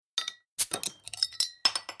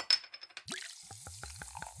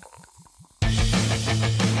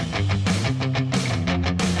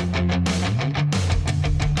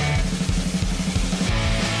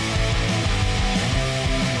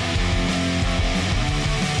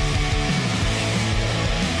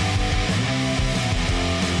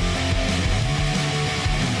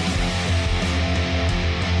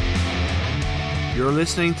You're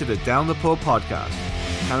listening to the Down the Pub podcast,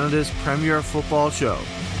 Canada's premier football show.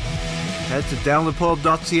 Head to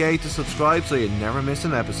downthepub.ca to subscribe so you never miss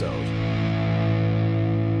an episode.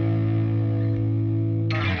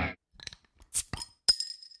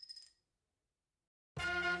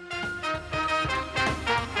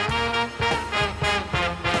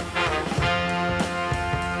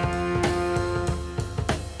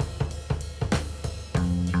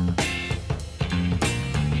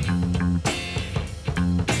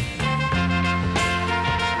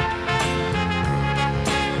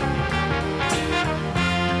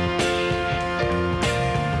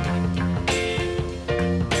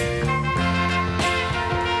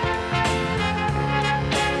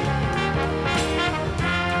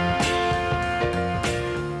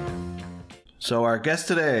 So our guest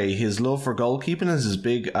today, his love for goalkeeping is as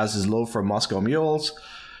big as his love for Moscow Mules.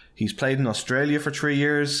 He's played in Australia for 3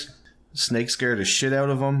 years. Snake scared the shit out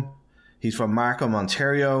of him. He's from Markham,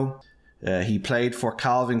 Ontario. He played for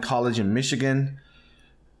Calvin College in Michigan.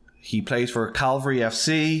 He plays for Calvary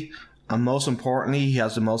FC. And most importantly, he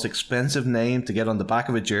has the most expensive name to get on the back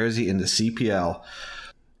of a jersey in the CPL.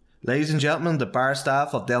 Ladies and gentlemen, the bar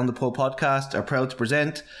staff of Down the Pub podcast are proud to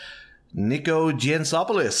present Nico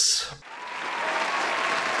Giansopoulos.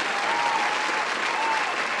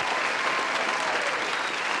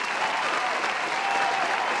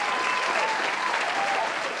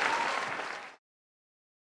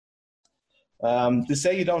 They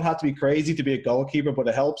say you don't have to be crazy to be a goalkeeper, but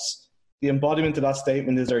it helps. The embodiment of that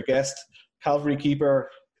statement is our guest, Calvary keeper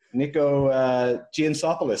Nico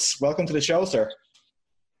Giansopoulos. Welcome to the show, sir.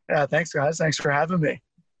 Yeah, thanks, guys. Thanks for having me.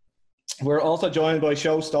 We're also joined by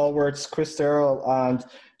show stalwarts Chris Searle and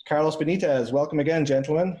Carlos Benitez. Welcome again,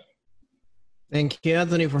 gentlemen. Thank you,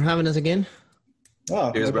 Anthony, for having us again.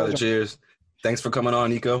 Oh, cheers, brother. Cheers. Thanks for coming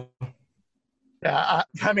on, Nico. Yeah,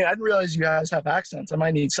 I mean, I didn't realize you guys have accents. I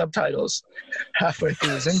might need subtitles halfway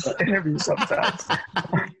through this interview sometimes.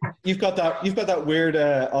 You've got that weird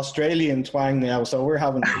Australian twang now, so we're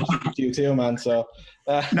having issues with you too, man. So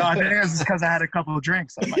no, I think it's because I had a couple of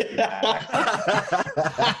drinks. I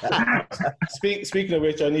might Speaking of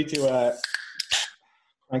which, I need to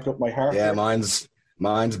crank up my heart. Yeah, mine's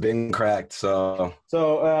been cracked. So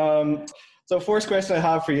first question I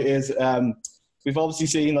have for you is. We've obviously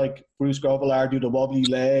seen like Bruce Grobbelaar do the wobbly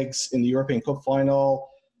legs in the European Cup final.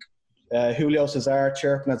 Julio Cesar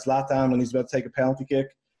chirping at Zlatan when he's about to take a penalty kick.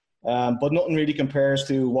 But nothing really compares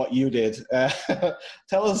to what you did.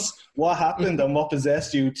 Tell us what happened and what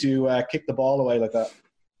possessed you to kick the ball away like that.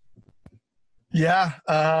 Yeah.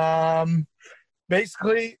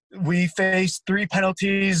 Basically, we faced 3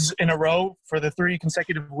 penalties in a row for the 3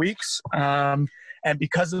 consecutive weeks. And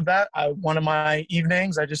because of that, one of my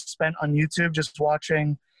evenings I just spent on YouTube just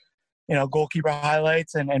watching, goalkeeper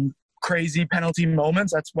highlights and crazy penalty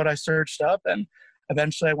moments. That's what I searched up. And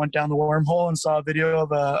eventually I went down the wormhole and saw a video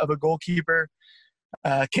of a goalkeeper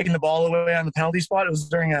kicking the ball away on the penalty spot. It was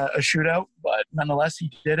during a shootout, but nonetheless,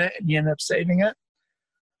 he did it and he ended up saving it.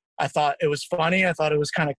 I thought it was funny. I thought it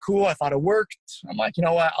was kind of cool. I thought it worked. I'm like, you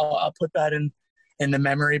know what? I'll put that in the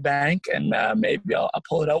memory bank and maybe I'll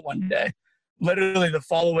pull it out one day. Literally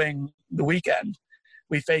the weekend,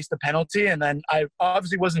 we faced the penalty, and then I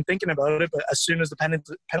obviously wasn't thinking about it, but as soon as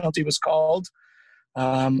the penalty was called,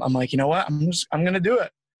 I'm like, you know what, I'm going to do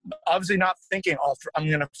it. Obviously not thinking, I'm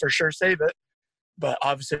going to for sure save it, but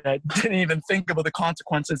obviously I didn't even think about the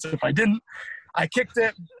consequences if I didn't. I kicked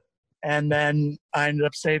it, and then I ended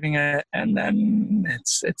up saving it, and then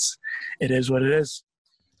it is what it is.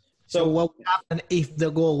 So what would happen if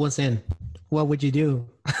the goal was in? What would you do?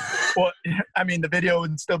 Well, I mean, the video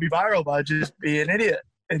would still be viral, but I'd just be an idiot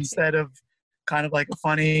instead of kind of like a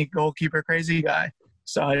funny goalkeeper crazy guy.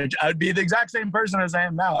 So I'd be the exact same person as I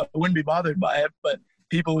am now. I wouldn't be bothered by it, but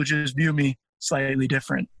people would just view me slightly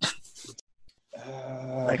different.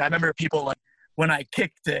 Like I remember people like when I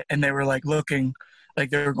kicked it and they were like looking like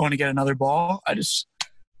they were going to get another ball.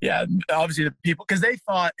 Obviously the people, because they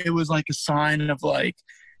thought it was like a sign of like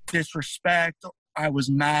disrespect. I was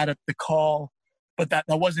mad at the call. But that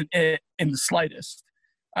wasn't it in the slightest.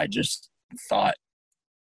 I just thought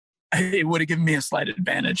it would have given me a slight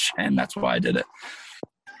advantage, and that's why I did it.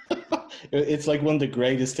 It's like one of the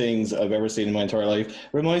greatest things I've ever seen in my entire life. It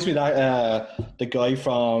reminds me that the guy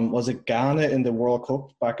from, was it Ghana in the World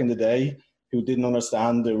Cup back in the day, who didn't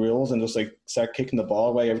understand the rules and just like start kicking the ball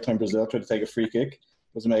away every time Brazil tried to take a free kick. It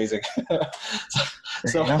was amazing.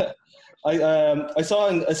 So I saw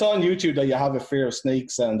on YouTube that you have a fear of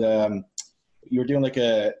snakes, and you were doing like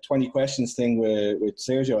a 20 questions thing with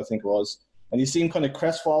Sergio, I think it was, and you seemed kind of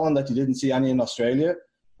crestfallen that you didn't see any in Australia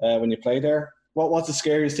when you played there. What was the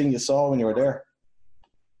scariest thing you saw when you were there?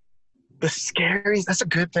 The scariest, that's a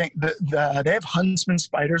good thing. They have huntsman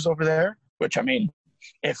spiders over there, which, I mean,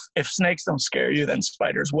 if snakes don't scare you, then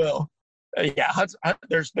spiders will.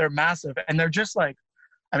 They're massive. And they're just like,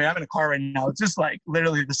 I mean, I'm in a car right now. It's just like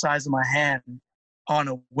literally the size of my hand on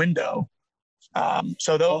a window.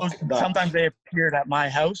 So those, sometimes they appeared at my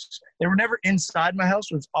house. They were never inside my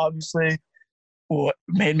house, which obviously what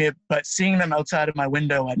made me, but seeing them outside of my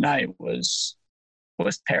window at night was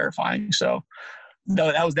terrifying. So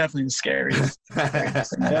no, that was definitely the scariest.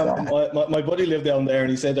 My buddy lived down there,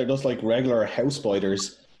 and he said they're just like regular house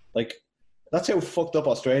spiders. Like, that's how fucked up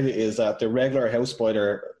Australia is, that the regular house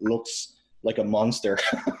spider looks like a monster.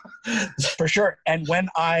 For sure. And when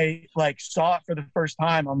I like saw it for the first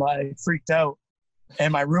time, I'm like freaked out.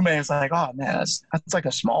 And my roommate was like, "Oh man, that's like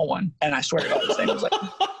a small one." And I swear to God, this thing was like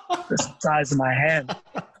the size of my hand.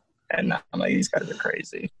 And I'm like, these guys are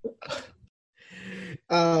crazy.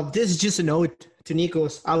 This is just a note to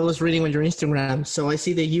Nikos. I was reading on your Instagram, so I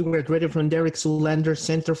see that you graduated from Derek Zoolander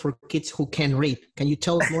Center for Kids Who Can Read. Can you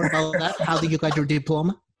tell us more about that? How did you get your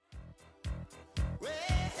diploma?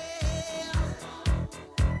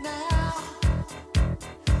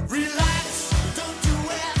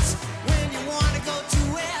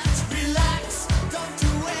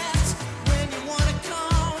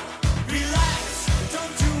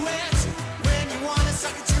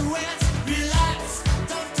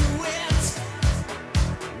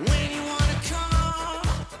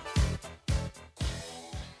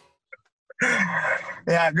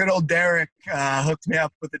 Yeah, good old Derek hooked me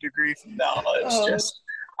up with a degree from now. It was just,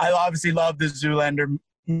 I obviously love the Zoolander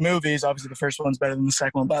movies. Obviously, the first one's better than the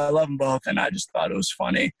second one, but I love them both, and I just thought it was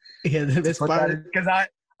funny. Yeah, that's part because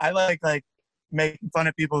I like making fun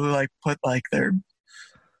of people who like put like their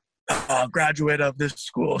graduate of this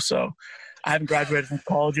school. So I haven't graduated from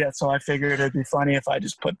college yet, so I figured it'd be funny if I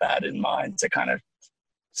just put that in mind to kind of.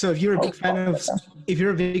 So if you're a big fan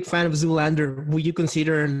of Zoolander, would you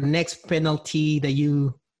consider next penalty that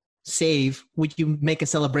you save, would you make a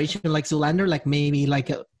celebration like Zoolander, like maybe like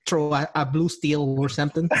throw a blue steel or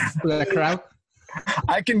something to the crowd?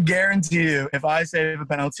 I can guarantee you, if I save a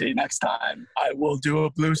penalty next time, I will do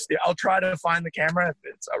a blue steel. I'll try to find the camera if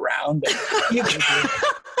it's around.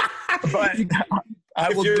 But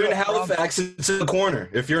if you're in Halifax, it's in the corner.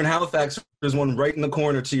 If you're in Halifax, there's one right in the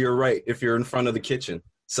corner to your right if you're in front of the kitchen.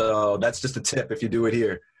 So that's just a tip if you do it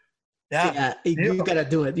here. Yeah, you gotta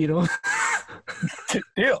do it, you know.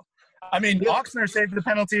 Deal. I mean, Oxner saved the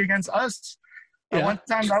penalty against us. One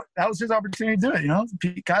time, that was his opportunity to do it, you know.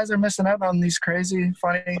 Guys are missing out on these crazy,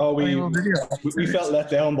 funny little videos. We felt let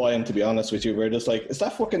down by him, to be honest with you. We're just like, is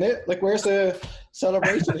that fucking it? Like, where's the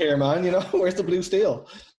celebration here, man? You know, where's the blue steel?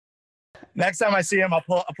 Next time I see him, I'll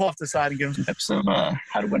pull off the side and give him some tips of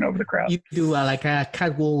how to win over the crowd. You do like a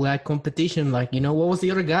catwalk competition, like, you know, what was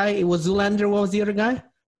the other guy? It was Zoolander. What was the other guy?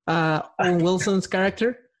 Owen Wilson's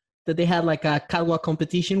character that they had like a catwalk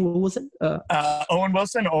competition. What was it? Owen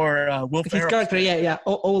Wilson or Will Ferrell? His character, yeah.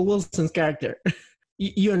 Owen Wilson's character.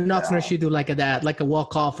 You and Oxner should do like a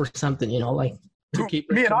walk off or something, you know, like to keep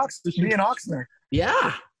me and Oxner.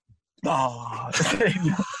 Yeah. Oh,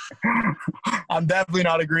 I'm definitely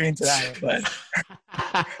not agreeing to that, but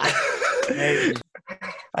maybe.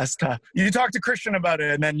 That's tough. You talk to Christian about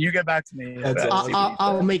it, and then you get back to me.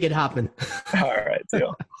 I'll make it happen. All right,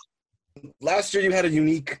 deal. Last year, you had a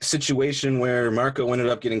unique situation where Marco ended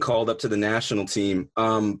up getting called up to the national team.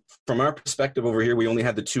 From our perspective over here, we only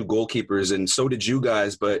had the two goalkeepers, and so did you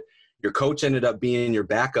guys, but your coach ended up being your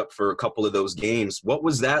backup for a couple of those games. What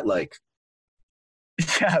was that like?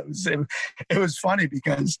 Yeah, it was funny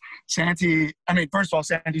because Santi, I mean, first of all,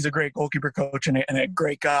 Santi's a great goalkeeper coach and a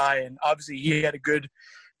great guy. And obviously he had a good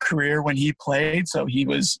career when he played. So he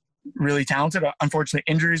was really talented. Unfortunately,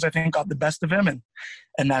 injuries, I think, got the best of him.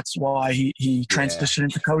 And that's why he transitioned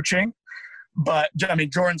into coaching. But, I mean,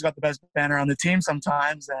 Jordan's got the best banner on the team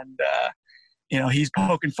sometimes. And, you know, he's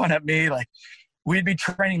poking fun at me. Like, we'd be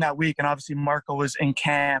training that week. And obviously Marco was in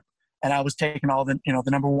camp. And I was taking all the, you know, the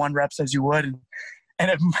number one reps as you would.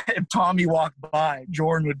 And if Tommy walked by,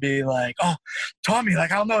 Jordan would be like, "Oh, Tommy,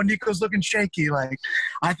 like, I don't know, Nico's looking shaky. Like,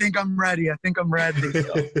 I think I'm ready. So,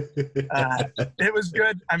 it was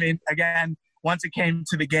good. I mean, again, once it came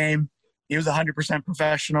to the game, he was 100%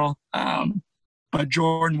 professional. But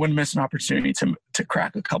Jordan wouldn't miss an opportunity to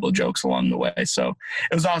crack a couple of jokes along the way. So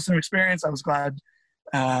it was an awesome experience. I was glad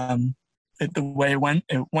the way it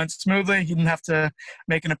went smoothly. He didn't have to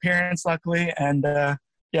make an appearance, luckily, and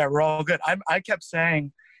yeah, we're all good. I kept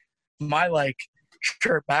saying my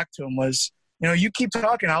shirt back to him was, you keep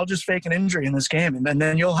talking, I'll just fake an injury in this game, and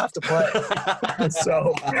then you'll have to play.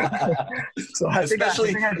 so I think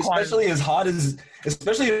especially as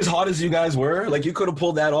hot as you guys were, like you could have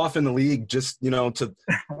pulled that off in the league, just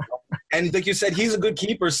and like you said, he's a good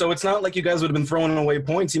keeper, so it's not like you guys would have been throwing away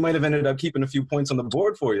points. He might have ended up keeping a few points on the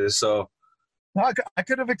board for you. So no, I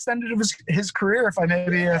could have extended his career if I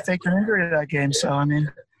maybe faked an injury to that game. So I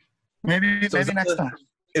mean, maybe next time.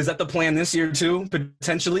 Is that the plan this year too,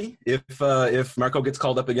 potentially, if Marco gets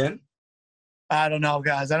called up again? I don't know,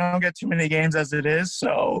 guys. I don't get too many games as it is,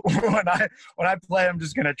 so when I play, I'm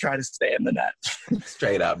just gonna try to stay in the net.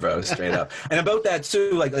 Straight up, bro. Straight up. And about that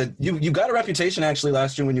too, like you got a reputation actually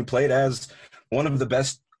last year when you played as one of the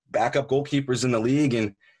best backup goalkeepers in the league,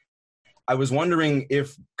 and I was wondering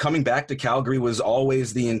if coming back to Calgary was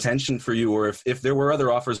always the intention for you, or if there were other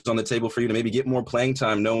offers on the table for you to maybe get more playing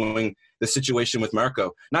time, knowing the situation with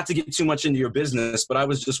Marco. Not to get too much into your business, but I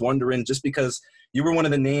was just wondering, just because you were one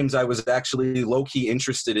of the names I was actually low-key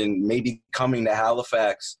interested in maybe coming to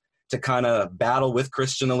Halifax to kind of battle with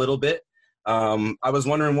Christian a little bit. I was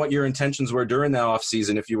wondering what your intentions were during that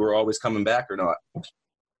offseason, if you were always coming back or not.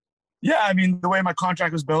 Yeah, I mean, the way my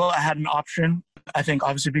contract was built, I had an option. I think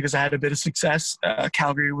obviously because I had a bit of success,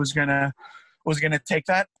 Calgary was gonna take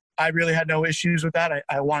that. I really had no issues with that.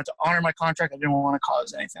 I wanted to honor my contract. I didn't want to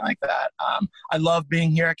cause anything like that. I love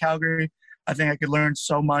being here at Calgary. I think I could learn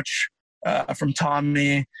so much from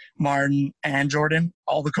Tommy, Martin, and Jordan,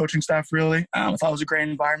 all the coaching staff, really. I thought it was a great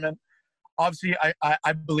environment. Obviously,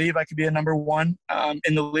 I believe I could be a number one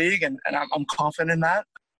in the league, and I'm confident in that.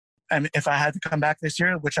 And if I had to come back this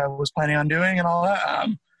year, which I was planning on doing and all that,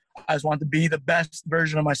 I just wanted to be the best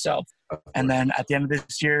version of myself. And then at the end of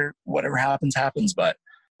this year, whatever happens, happens. But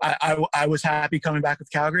I was happy coming back with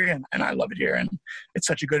Calgary, and I love it here. And it's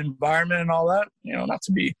such a good environment and all that, not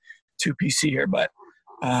to be too PC here, but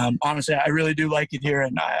honestly, I really do like it here,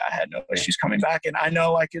 and I had no issues coming back. And I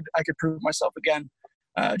know I could prove myself again,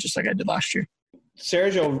 just like I did last year.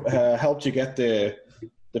 Sergio helped you get the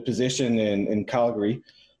position in Calgary.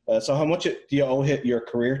 So how much do you owe your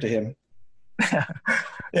career to him?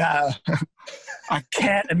 Yeah, I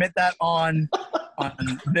can't admit that on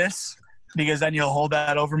this, because then you'll hold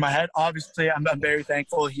that over my head. Obviously, I'm very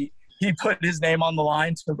thankful. He put his name on the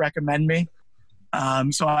line to recommend me,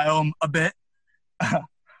 so I owe him a bit. I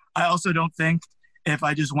also don't think if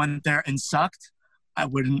I just went there and sucked, I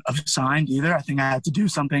wouldn't have signed either. I think I had to do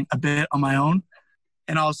something a bit on my own.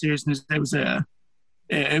 In all seriousness,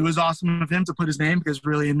 it was awesome of him to put his name, because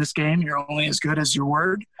really in this game, you're only as good as your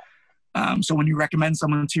word. So when you recommend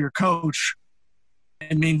someone to your coach,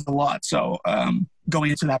 it means a lot. So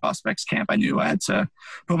going into that prospects camp, I knew I had to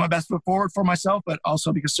put my best foot forward for myself, but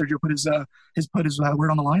also because Sergio put his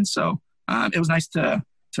word on the line. So it was nice to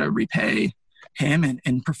repay him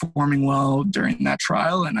and performing well during that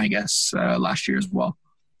trial, and I guess last year as well.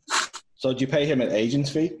 So did you pay him an agent's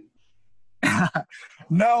fee?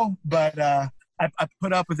 No, but I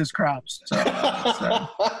put up with his crops. So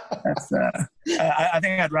that's I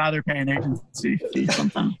think I'd rather pay an agency fee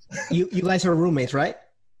sometimes. You guys are roommates, right?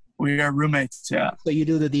 We are roommates, yeah. So you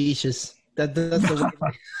do the dishes. That's the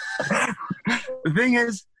way. The thing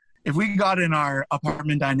is, if we got in our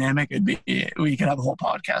apartment dynamic, we could have a whole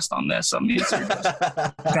podcast on this.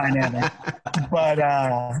 Dynamic.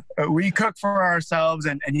 But we cook for ourselves,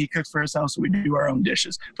 and he cooks for ourselves, so we do our own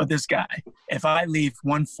dishes. But this guy, if I leave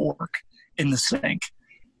one fork in the sink,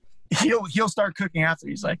 he'll start cooking after.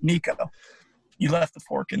 He's like, Nico, you left the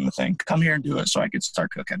fork in the thing. Come here and do it so I could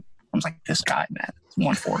start cooking. I was like, this guy, man, it's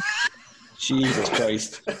one fork. Jesus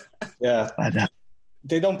Christ. Yeah.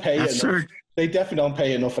 They don't pay you enough. They definitely don't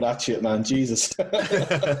pay enough for that shit, man. Jesus.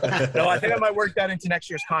 No, I think I might work that into next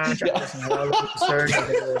year's contract. Yeah.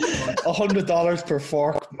 $100 per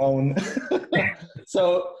fork, moan.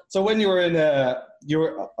 So when you were in, I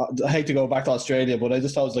hate to go back to Australia, but I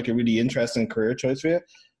just thought it was like a really interesting career choice for you.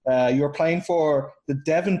 You were playing for the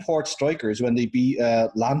Devonport Strikers when they beat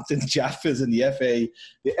Lambton Jaffas in the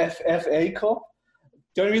FA Cup.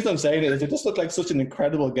 The only reason I'm saying it is it just looked like such an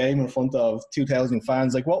incredible game in front of 2,000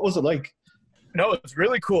 fans. Like, what was it like? No, it was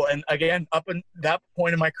really cool. And again, up in that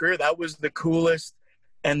point in my career, that was the coolest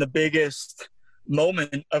and the biggest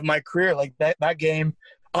moment of my career. Like that game,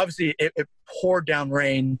 obviously it poured down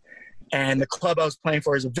rain, and the club I was playing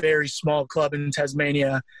for is a very small club in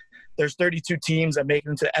Tasmania. There's 32 teams that make it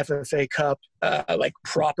into the FFA Cup, like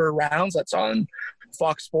proper rounds. That's on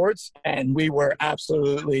Fox Sports. And we were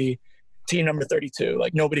absolutely team number 32.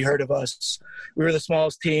 Like, nobody heard of us. We were the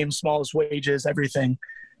smallest team, smallest wages, everything.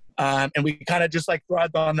 And we kind of just like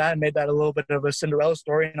thrived on that and made that a little bit of a Cinderella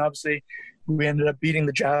story. And obviously we ended up beating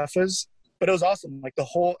the Jaffas. But it was awesome. Like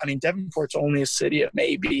Devonport's only a city of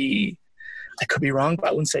maybe, I could be wrong, but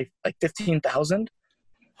I wouldn't say like 15,000.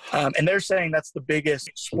 And they're saying that's the biggest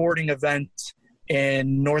sporting event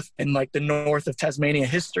in the north of Tasmania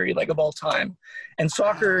history, like of all time. And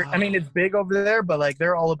soccer, I mean, it's big over there, but like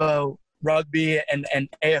they're all about rugby and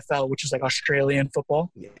AFL, which is like Australian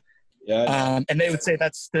football. Yeah. And they would say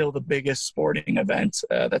that's still the biggest sporting event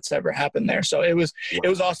that's ever happened there. So it was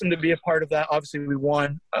awesome to be a part of that. Obviously we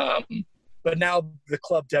won. But now the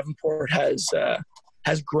club Devonport has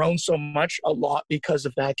grown so much, a lot because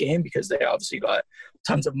of that game, because they obviously got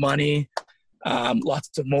tons of money,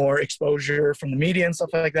 lots of more exposure from the media and stuff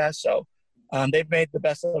like that. So they've made the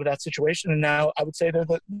best out of that situation. And now I would say they're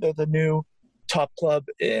the new top club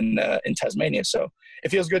in Tasmania. So it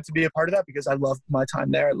feels good to be a part of that because I love my time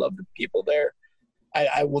there. I love the people there.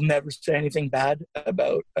 I will never say anything bad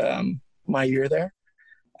about my year there.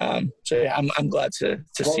 So yeah, I'm glad to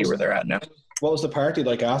see where they're at now. What was the party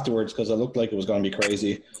like afterwards? Because it looked like it was going to be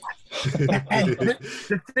crazy.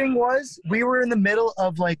 The thing was, we were in the middle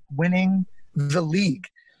of like winning the league.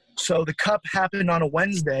 So the cup happened on a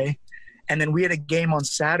Wednesday, and then we had a game on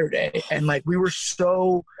Saturday. And like we were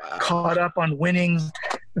so caught up on winning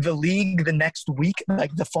the league the next week,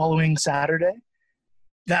 like the following Saturday,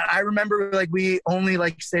 that I remember like we only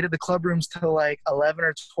like stayed at the club rooms till like 11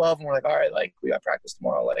 or 12, and we're like, all right, like we got practice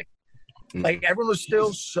tomorrow. Like everyone was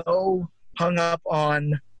still so hung up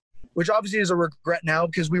on, which obviously is a regret now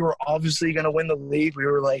because we were obviously going to win the league. We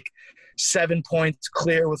were like 7 points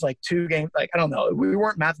clear with like 2 games. Like, I don't know. We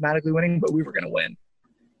weren't mathematically winning, but we were going to win.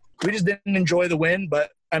 We just didn't enjoy the win.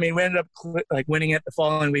 But I mean, we ended up like winning it the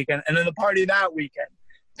following weekend. And then the party that weekend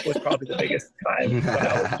was probably the biggest time.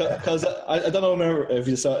 Because I don't know, remember if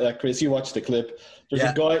you saw that, Chris, you watched the clip. There's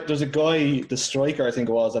a guy, the striker, I think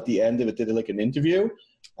it was, at the end of it, did like an interview.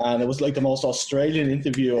 And it was like the most Australian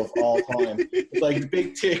interview of all time. It's like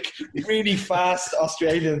big tick, really fast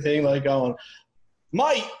Australian thing, like going,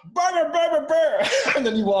 Mike, burr, burr, burr. And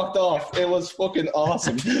then he walked off. It was fucking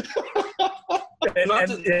awesome.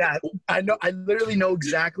 Yeah, I literally know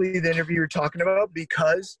exactly the interview you're talking about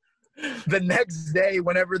because the next day,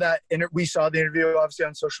 whenever we saw the interview, obviously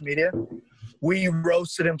on social media, we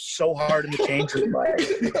roasted him so hard in the change room. Like,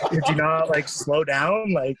 did you not like slow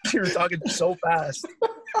down? Like, you were talking so fast.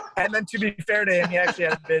 And then to be fair to him, he actually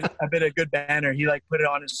had a bit of good banner. He like put it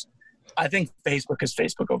on his, I think Facebook, because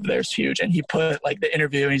Facebook over there is huge. And he put like the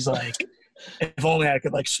interview, and he's like, if only I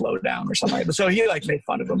could like slow down or something like that. So he like made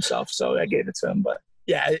fun of himself. So I gave it to him. But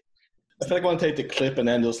yeah. I feel like I want to take the clip and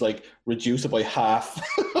then just like reduce it by half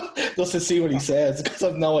just to see what he says, because I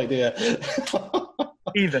have no idea.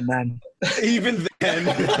 Even then. Braden,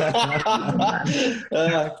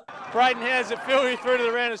 how does it feel you're through to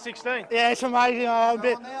the round of 16? Yeah, it's amazing.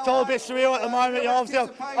 It's all a bit surreal at the moment.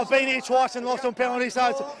 Obviously, I've been here twice and lost on penalties, so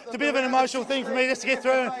it's a bit of an emotional thing for me just to get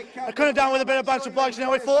through. I couldn't have done with a better bunch of blokes.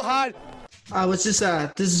 We fought hard. This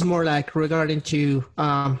is more like regarding to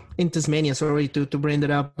in Tasmania. Sorry to bring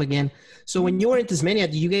it up again. So when you were in Tasmania,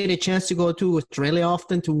 did you get a chance to go to Australia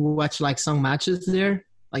often to watch like some matches there?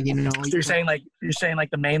 Like, you know, you're saying like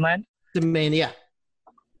the mainland? The main, yeah.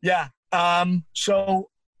 Yeah. So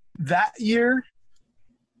that year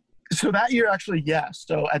actually, yeah.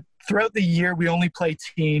 So throughout the year, we only play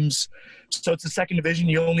teams. So it's the second division.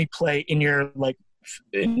 You only play in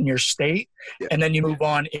your state, and then you move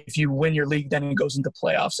on. If you win your league, then it goes into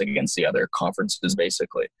playoffs against the other conferences,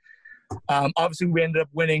 basically. Obviously, we ended up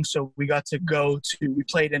winning, so we got to we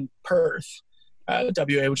played in Perth,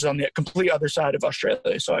 WA, which is on the complete other side of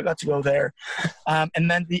Australia. So I got to go there.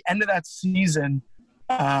 And then the end of that season,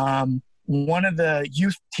 one of the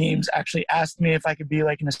youth teams actually asked me if I could be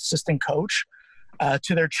like an assistant coach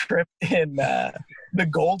to their trip in the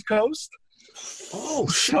Gold Coast. Oh,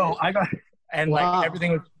 shit. So I got, and wow. like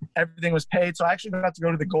everything was paid. So I actually got to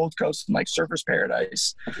go to the Gold Coast in like Surfers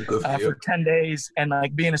Paradise for 10 days and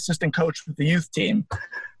like be an assistant coach with the youth team.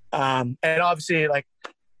 And obviously like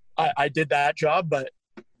I did that job, but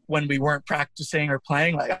when we weren't practicing or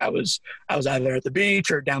playing, like I was either at the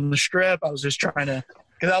beach or down the strip. I was just trying to,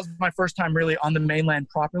 because that was my first time really on the mainland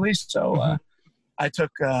properly. So I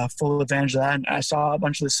took full advantage of that, and I saw a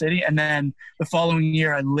bunch of the city. And then the following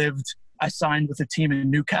year I signed with a team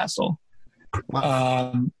in Newcastle,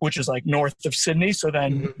 which is like north of Sydney. So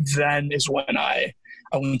then is when I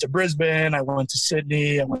went to Brisbane, I went to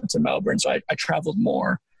Sydney, I went to Melbourne. So I traveled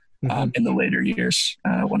more in the later years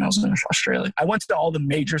when I was in Australia. I went to all the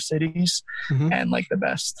major cities and like the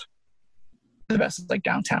best like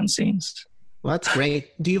downtown scenes. Well, that's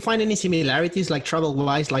great. Do you find any similarities like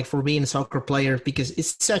travel-wise, like for being a soccer player, because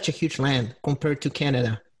it's such a huge land compared to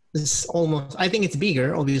Canada? is almost, I think it's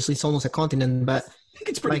bigger. Obviously, it's almost a continent, but I think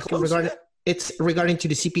it's pretty close. It's regarding to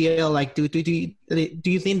the CPL. Like, do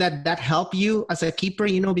you think that help you as a keeper?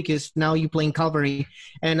 Because now you play in Calgary,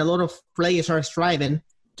 and a lot of players are striving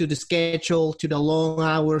to the schedule, to the long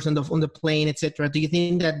hours on the plane, etc. Do you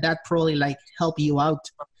think that probably like help you out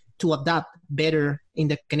to adapt better in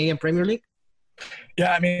the Canadian Premier League?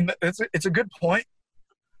 Yeah, I mean, it's a good point.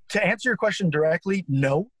 To answer your question directly,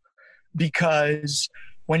 no, because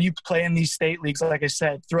when you play in these state leagues, like I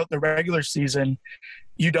said, throughout the regular season,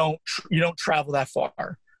 you don't travel that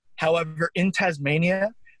far. However, in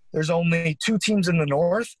Tasmania, there's only 2 teams in the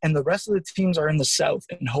north, and the rest of the teams are in the south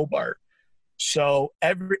in Hobart. So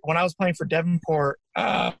when I was playing for Devonport,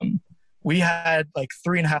 we had like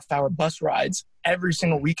 3.5-hour bus rides every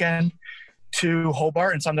single weekend to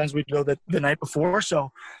Hobart, and sometimes we'd go the night before.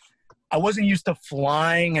 So I wasn't used to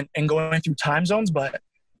flying and going through time zones, but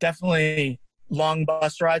definitely long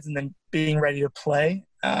bus rides and then being ready to play.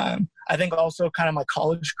 I think also kind of my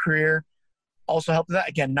college career also helped with that.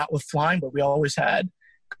 Again, not with flying, but we always had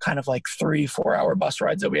kind of like 3-4 hour bus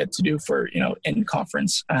rides that we had to do for, in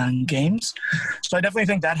conference games. So I definitely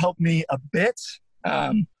think that helped me a bit.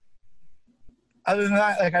 Other than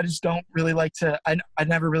that, like, I just don't really like to, I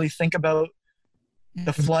never really think about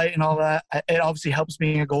the flight and all that. It obviously helps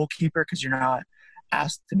being a goalkeeper because you're not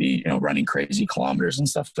asked to be, running crazy kilometers and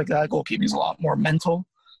stuff like that. Goalkeeping is a lot more mental.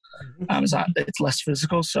 It's less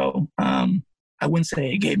physical. So I wouldn't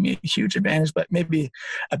say it gave me a huge advantage, but maybe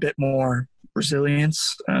a bit more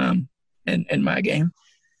resilience in my game.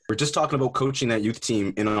 We're just talking about coaching that youth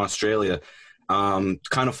team in Australia. Kind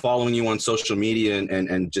of following you on social media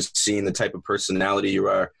and just seeing the type of personality you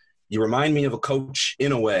are. You remind me of a coach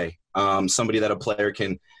in a way, somebody that a player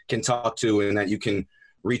can talk to and that you can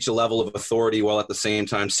reach a level of authority while at the same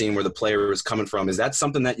time seeing where the player is coming from. Is that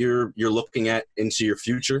something that you're looking at into your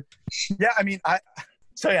future? Yeah, I mean, I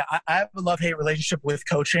have a love-hate relationship with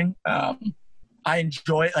coaching. I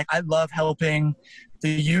enjoy it. Like, I love helping the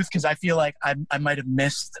youth because I feel like I might have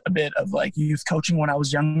missed a bit of like youth coaching when I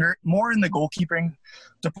was younger, more in the goalkeeping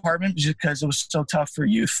department, just because it was so tough for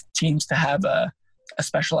youth teams to have a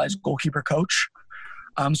specialized goalkeeper coach.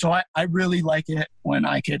 So I really like it when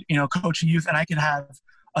I could, coach a youth and I could have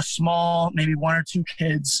a small, maybe 1 or 2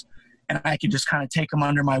 kids, and I could just kind of take them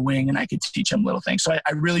under my wing and I could teach them little things. So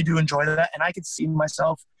I really do enjoy that. And I could see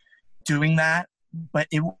myself doing that, but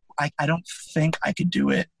I don't think I could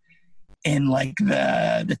do it in like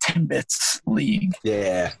the Timbits league.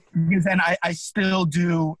 Yeah. Because then I still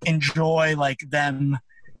do enjoy like them,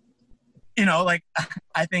 like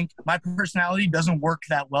I think my personality doesn't work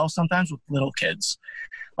that well sometimes with little kids.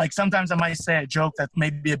 Like sometimes I might say a joke that may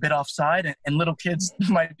be a bit offside and little kids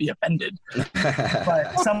might be offended.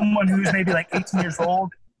 But someone who's maybe like 18 years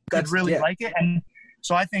old could really like it. And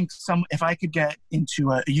so I think if I could get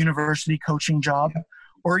into a university coaching job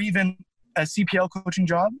or even a CPL coaching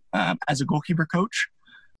job as a goalkeeper coach,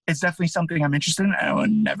 it's definitely something I'm interested in. I would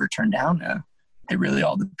never turn down. It really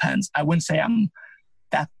all depends. I wouldn't say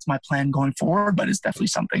that's my plan going forward, but it's definitely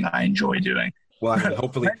something I enjoy doing. Well, I mean,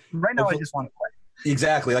 hopefully. Right now, I just want to play.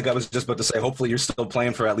 Exactly. Like I was just about to say, hopefully you're still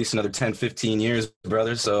playing for at least another 10, 15 years,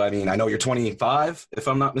 brother. So, I mean, I know you're 25, if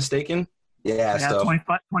I'm not mistaken. Yeah, so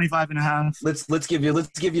 25 and a half. Let's give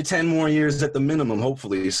you 10 more years at the minimum,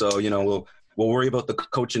 hopefully. So, we'll worry about the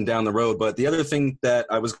coaching down the road. But the other thing that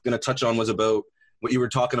I was going to touch on was about what you were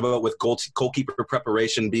talking about with goalkeeper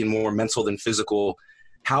preparation being more mental than physical.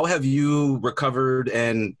 How have you recovered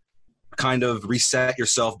and kind of reset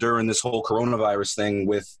yourself during this whole coronavirus thing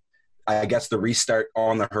with, I guess, the restart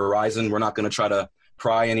on the horizon? We're not going to try to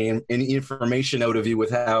pry any information out of you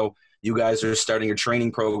with how you guys are starting your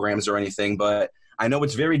training programs or anything, but I know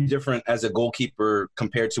it's very different as a goalkeeper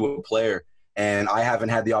compared to a player, and I haven't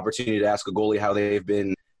had the opportunity to ask a goalie how they've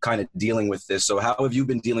been kind of dealing with this. So how have you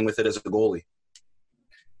been dealing with it as a goalie?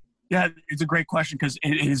 Yeah, it's a great question because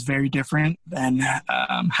it is very different than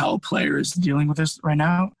how a player is dealing with this right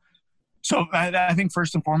now. So I think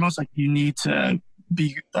first and foremost, like, you need to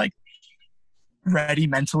be like ready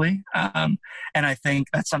mentally. And I think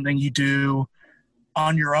that's something you do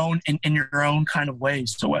on your own in your own kind of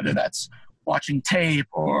ways. So whether that's watching tape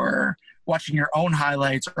or watching your own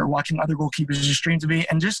highlights or watching other goalkeepers' streams of it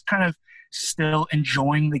and just kind of still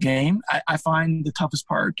enjoying the game. I find the toughest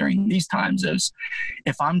part during these times is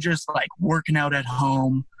if I'm just like working out at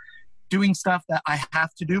home, doing stuff that I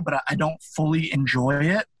have to do, but I don't fully enjoy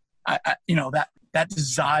it. That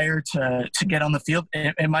desire to get on the field,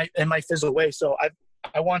 it might fizzle away. So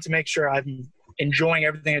I want to make sure I'm enjoying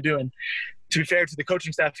everything I do. And to be fair to the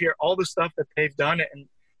coaching staff here, all the stuff that they've done and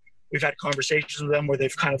we've had conversations with them where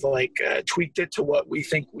they've kind of like tweaked it to what we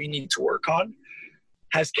think we need to work on,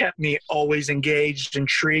 has kept me always engaged,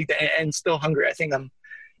 intrigued, and still hungry. I think I'm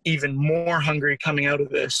even more hungry coming out of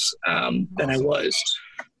this than I was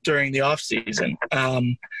during the off season.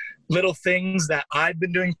 Little things that I've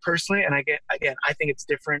been doing personally, and I think it's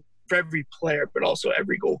different for every player, but also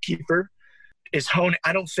every goalkeeper, is honing.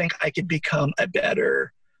 I don't think I could become I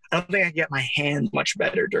don't think I can get my hand much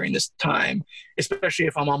better during this time, especially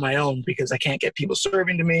if I'm on my own, because I can't get people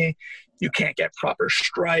serving to me. You can't get proper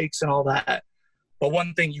strikes and all that. But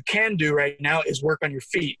one thing you can do right now is work on your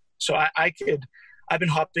feet. So I've been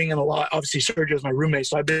hopping in a lot. Obviously, Sergio's my roommate,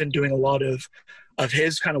 so I've been doing a lot of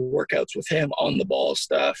his kind of workouts with him on the ball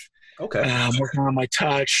stuff. Okay. Working on my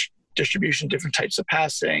touch, distribution, different types of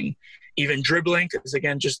passing, even dribbling, because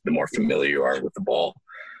again, just the more familiar you are with the ball.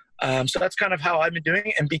 So that's kind of how I've been doing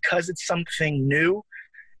it. And because it's something new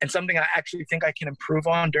and something I actually think I can improve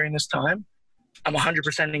on during this time, I'm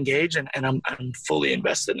 100% engaged and I'm fully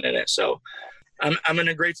invested in it. So I'm in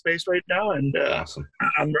a great space right now, and awesome.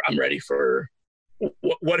 I'm ready for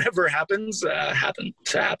whatever happens to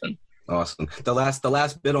happen. Awesome. The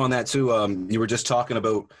last bit on that too. You were just talking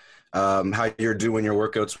about how you're doing your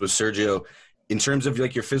workouts with Sergio. In terms of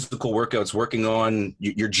like your physical workouts, working on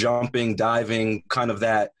your jumping, diving, kind of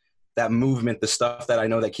that movement, the stuff that I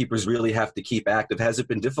know that keepers really have to keep active. Has it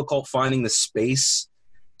been difficult finding the space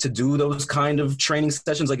to do those kind of training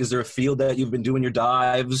sessions? Like, is there a field that you've been doing your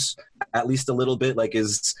dives at least a little bit? Like,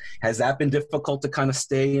 has that been difficult to kind of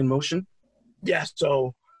stay in motion? Yeah.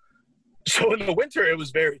 So in the winter, it was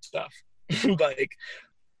very tough. Like,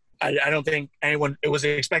 I don't think anyone was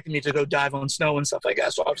expecting me to go dive on snow and stuff like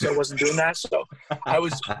that. So obviously I wasn't doing that. So I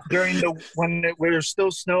was when we were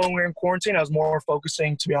still snow and we were in quarantine, I was more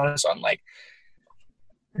focusing, to be honest, on like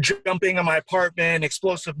jumping in my apartment,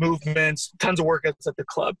 explosive movements, tons of workouts that the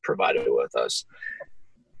club provided with us.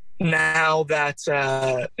 Now that,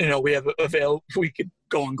 we have we could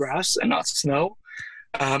go on grass and not snow.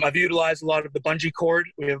 I've utilized a lot of the bungee cord.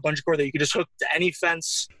 We have a bungee cord that you can just hook to any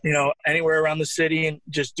fence, anywhere around the city, and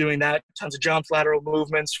just doing that. Tons of jumps, lateral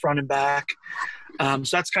movements, front and back. So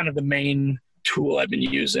that's kind of the main tool I've been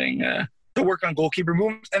using to work on goalkeeper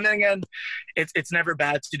movements. And then again, it's never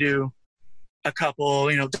bad to do a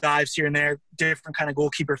couple, dives here and there, different kind of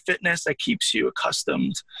goalkeeper fitness that keeps you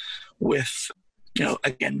accustomed with,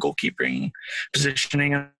 again, goalkeeping,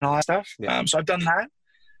 positioning and all that stuff. Yeah. So I've done that.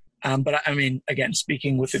 But I mean, again,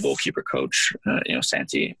 speaking with the goalkeeper coach,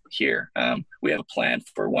 Santi here, we have a plan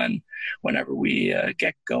for whenever we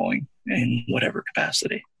get going in whatever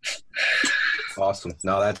capacity. Awesome.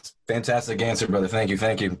 No, that's fantastic answer, brother. Thank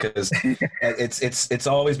you. Because it's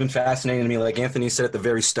always been fascinating to me. Like Anthony said at the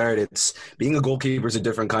very start, it's being a goalkeeper is a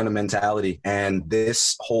different kind of mentality. And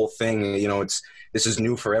this whole thing, this is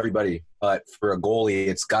new for everybody, but for a goalie,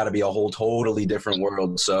 it's got to be a whole totally different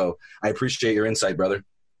world. So I appreciate your insight, brother.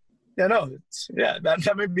 Yeah, no,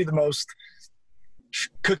 that may be the most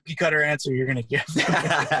cookie cutter answer you're going to get.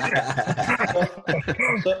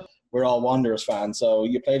 We're all Wanderers fans, so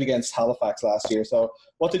you played against Halifax last year. So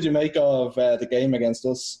what did you make of the game against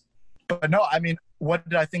us? But no, I mean, what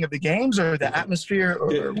did I think of the games or the atmosphere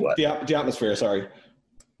or what? The atmosphere, sorry.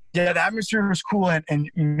 Yeah, the atmosphere was cool, and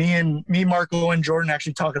me, Marco, and Jordan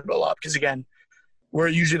actually talked about it a lot because, again, we're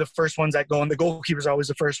usually the first ones that go, and the goalkeepers are always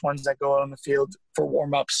the first ones that go out on the field for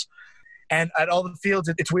warm-ups. And at all the fields,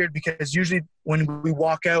 it's weird because usually when we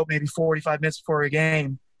walk out maybe 45 minutes before a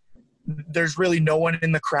game, there's really no one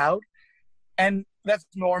in the crowd. And that's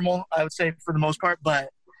normal, I would say, for the most part.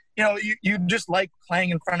 But, you just like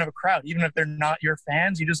playing in front of a crowd. Even if they're not your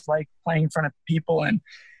fans, you just like playing in front of people and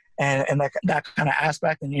that kind of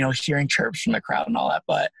aspect and, hearing chirps from the crowd and all that.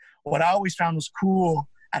 But what I always found was cool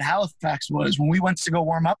at Halifax was when we went to go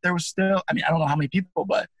warm up, there was still, I don't know how many people,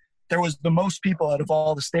 but there was the most people out of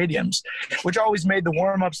all the stadiums, which always made the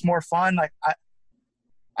warm-ups more fun. Like,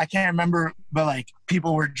 I can't remember, but, like,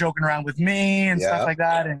 people were joking around with me and stuff like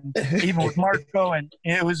that, and even with Marco, and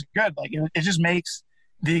it was good. Like, it just makes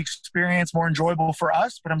the experience more enjoyable for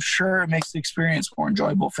us, but I'm sure it makes the experience more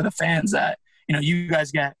enjoyable for the fans that, you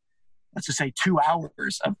guys get, let's just say, 2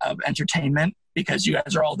 hours of entertainment because you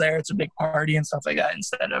guys are all there. It's a big party and stuff like that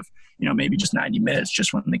instead of, maybe just 90 minutes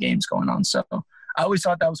just when the game's going on. So I always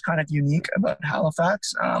thought that was kind of unique about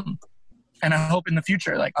Halifax. And I hope in the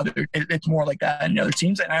future, like it's more like that in other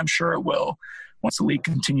teams. And I'm sure it will once the league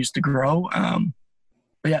continues to grow.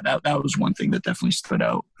 But yeah, that was one thing that definitely stood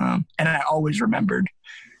out. And I always remembered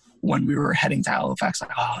when we were heading to Halifax,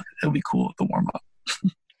 like, it'll be cool at the warm up.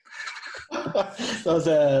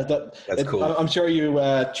 That's cool. I'm sure you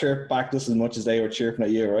chirped back just as much as they were chirping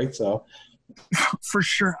at you, right? So for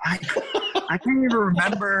sure. I can't even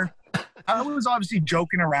remember. I was obviously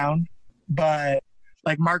joking around, but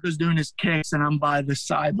like Marco's doing his kicks and I'm by the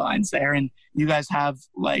sidelines there, and you guys have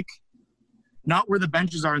like not where the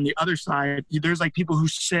benches are on the other side. There's like people who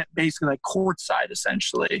sit basically like courtside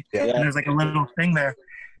essentially. Yeah. And there's like a little thing there.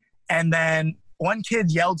 And then one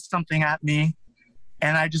kid yelled something at me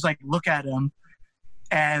and I just like look at him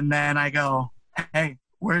and then I go, hey,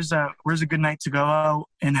 where's a good night to go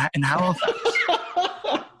in Halifax?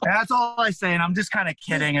 And that's all I say. And I'm just kind of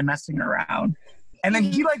kidding and messing around. And then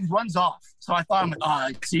he like runs off. So I thought, I'm like, oh,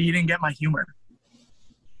 see, you didn't get my humor.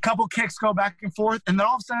 Couple kicks go back and forth. And then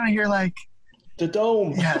all of a sudden I hear like, the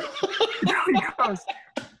dome. Yeah.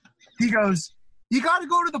 He goes, you got to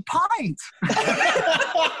go to the Pint.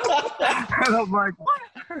 And I'm like, what?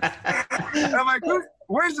 And I'm like,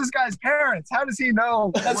 where's this guy's parents? How does he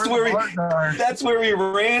know? That's where we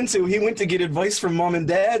ran to. He went to get advice from mom and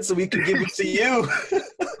dad so we could give it to you.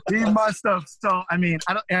 He must have. So, I mean,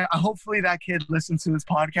 hopefully that kid listens to this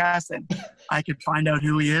podcast and I could find out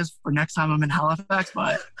who he is for next time I'm in Halifax.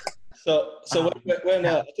 But So when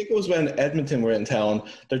I think it was when Edmonton were in town,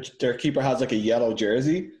 their keeper has like a yellow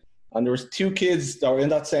jersey, and there was two kids that were in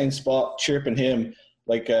that same spot chirping him,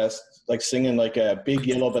 like singing like a big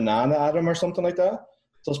yellow banana at him or something like that.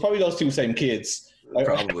 So it's probably those two same kids.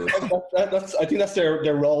 Probably. I think that's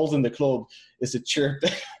their roles in the club is to chirp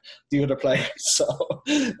the other players. So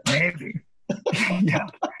maybe, yeah.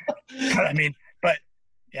 But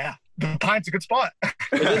yeah. The Pint's a good spot.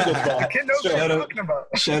 It is a good spot. The kid knows what I'm talking about.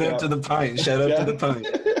 Shout out to the Pint. Shout out to the Pint.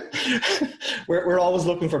 We're always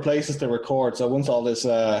looking for places to record. So once all this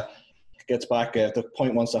gets back, the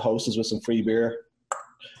Point wants to host us with some free beer.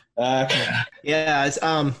 It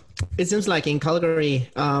seems like in Calgary,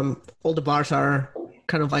 all the bars are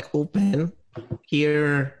kind of like open.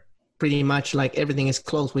 Here, pretty much like everything is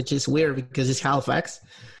closed, which is weird because it's Halifax.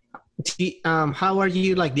 How are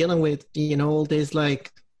you like dealing with all this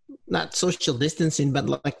like not social distancing,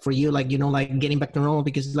 but like for you, like like getting back to normal,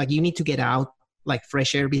 because like you need to get out, like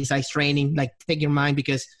fresh air besides training, like take your mind,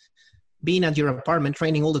 because being at your apartment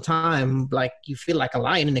training all the time, like you feel like a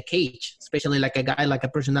lion in a cage, especially like a guy like a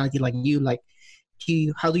personality like you. Like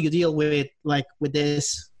how do you deal with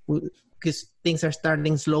this, because things are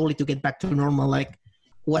starting slowly to get back to normal? Like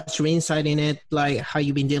what's your insight in it, like how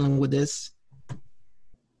you've been dealing with this?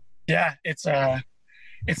 Yeah, it's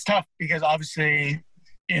tough because obviously,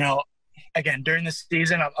 again, during the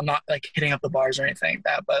season, I'm not like hitting up the bars or anything like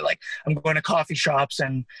that, but like I'm going to coffee shops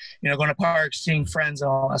and, going to parks, seeing friends and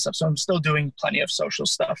all that stuff. So I'm still doing plenty of social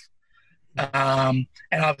stuff. And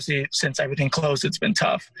obviously since everything closed, it's been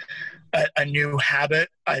tough. A new habit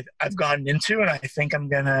I've gotten into, and I think I'm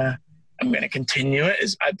going to continue it,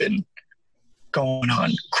 is I've been going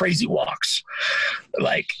on crazy walks,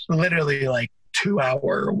 like literally like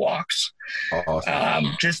 2-hour walks.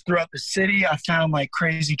 Awesome. Just throughout the city. I found like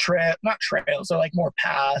crazy not trails, they're like more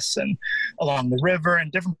paths and along the river and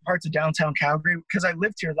different parts of downtown Calgary, because I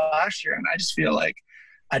lived here last year and I just feel like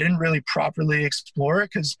I didn't really properly explore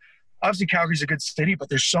it, because obviously Calgary's a good city, but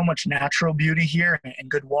there's so much natural beauty here and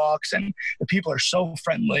good walks, and the people are so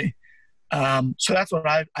friendly. So that's what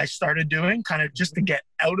I started doing, kind of just to get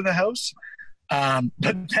out of the house. But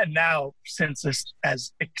then now, since this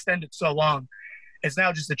has extended so long, it's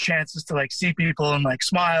now just a chance just to like see people and like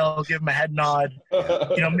smile, give them a head nod.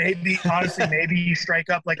 Maybe you strike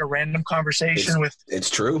up like a random conversation with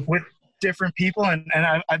different people, and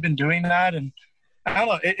I've been doing that, and I don't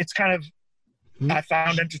know. It's kind of I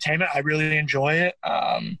found entertainment. I really enjoy it.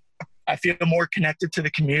 I feel more connected to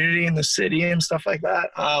the community and the city and stuff like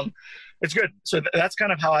that. It's good. So that's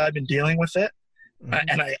kind of how I've been dealing with it.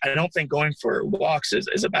 And I don't think going for walks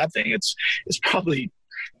is a bad thing. It's probably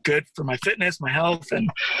good for my fitness, my health, and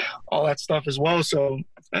all that stuff as well. So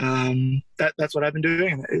that's what I've been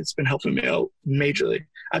doing. It's been helping me out majorly.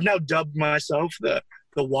 I've now dubbed myself the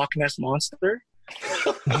Walk Nest Monster.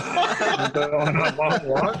 Going on long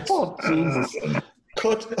walks. Oh, Jesus.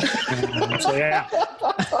 Cut. So yeah.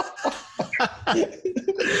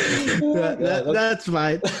 That's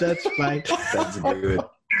fine. That's fine. That's good.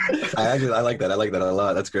 I like that. I like that a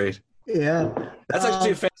lot. That's great. Yeah. That's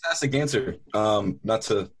actually a fantastic answer. Not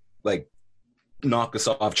to like knock us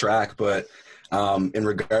off track, but in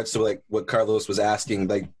regards to like what Carlos was asking,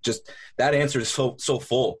 like just that answer is so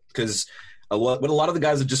full, because what a lot of the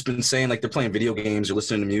guys have just been saying, like they're playing video games or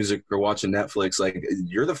listening to music or watching Netflix. Like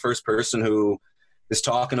you're the first person who is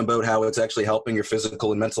talking about how it's actually helping your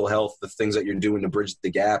physical and mental health, the things that you're doing to bridge the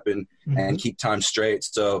gap and keep time straight.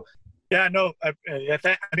 So yeah, no, I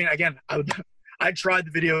mean, again, I tried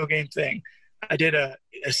the video game thing. I did a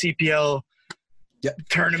CPL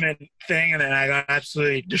tournament thing, and then I got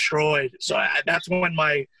absolutely destroyed. So that's when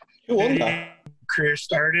my Who won that? career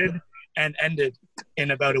started and ended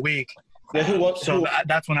in about a week. Yeah, who won? So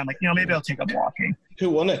that's when I'm like, maybe I'll take up walking. Who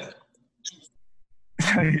won it?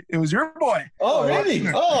 It was your boy. Oh, really?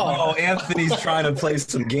 Oh, Anthony's trying to play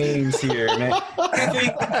some games here, man.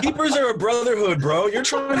 Anthony, keepers are a brotherhood, bro. You're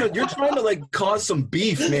trying to like cause some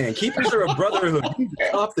beef, man. Keepers are a brotherhood.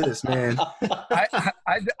 Stop this, man.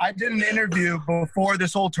 I did an interview before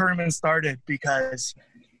this whole tournament started because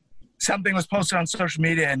something was posted on social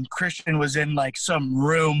media and Christian was in like some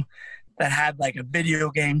room that had like a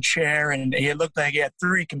video game chair, and it looked like he had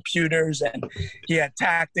 3 computers and he had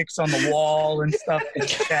tactics on the wall and stuff. And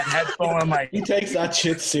he had headphones. I'm like, He takes that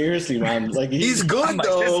shit seriously, man. Like He's good I'm like,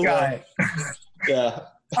 though. this guy. Yeah.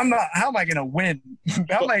 I'm not. How am I gonna win?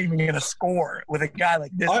 How am I even gonna score with a guy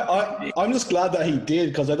like this? I'm just glad that he did,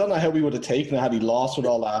 because I don't know how we would have taken it had he lost with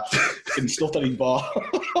all that and stuff that he bought.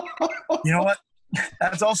 You know what?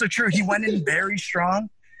 That's also true. He went in very strong.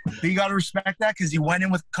 But you got to respect that because he went in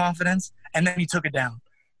with confidence and then he took it down.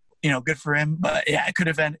 Good for him. But yeah, it could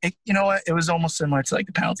have been. You know what? It was almost similar to like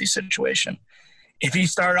the penalty situation. If he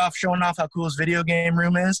started off showing off how cool his video game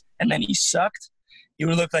room is and then he sucked, he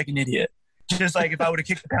would look like an idiot. Just like if I would have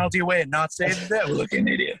kicked the penalty away and not saved it, I would look like an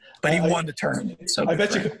idiot. But he won the tournament. So I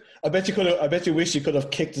bet you wish you could have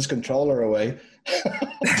kicked his controller away.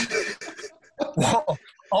 Well,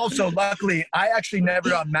 also, luckily, I actually never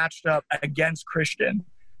got matched up against Christian.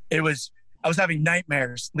 I was having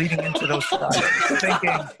nightmares leading into those Fridays, thinking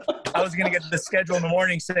I was going to get the schedule in the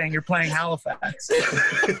morning saying you're playing Halifax.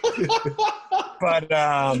 But,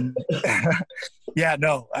 yeah,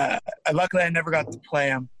 no. Luckily, I never got to play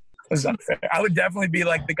him. It was unfair. I would definitely be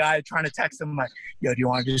like the guy trying to text him like, yo, do you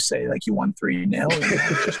want to just say like you won 3-0?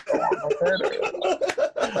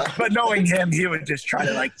 But knowing him, he would just try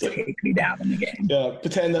to like take me down in the game. Yeah,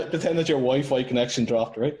 pretend that your Wi-Fi connection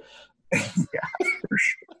dropped, right? Yeah, for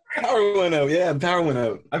sure. Power went out. Yeah, power went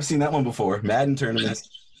out. I've seen that one before. Madden tournaments.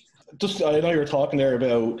 Just, I know you were talking there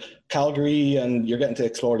about Calgary and you're getting to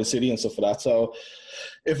explore the city and stuff like that. So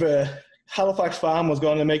if a Halifax fan was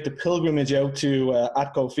going to make the pilgrimage out to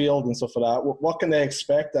Atco Field and stuff like that, what can they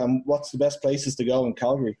expect and what's the best places to go in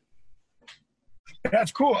Calgary?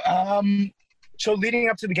 That's cool. So leading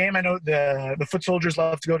up to the game, I know the Foot Soldiers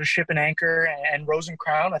love to go to Ship and Anchor and Rose and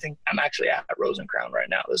Crown. I think I'm actually at Rose and Crown right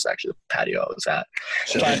now. This is actually the patio I was at.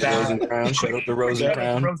 Shout out to Rose and Crown. Shout out to Rose and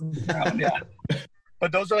Crown. Rose and Crown, yeah.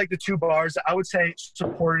 But those are like the 2 bars that I would say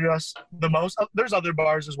supported us the most. There's other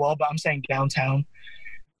bars as well, but I'm saying downtown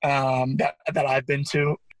that I've been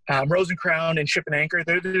to. Rose and Crown and Ship and Anchor,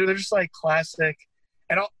 they're just like classic.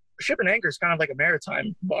 And Ship and Anchor is kind of like a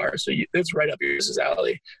maritime bar, so it's right up your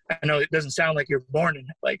alley. I know it doesn't sound like you're born and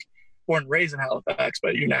raised in Halifax,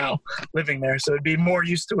 but you're now living there, so it'd be more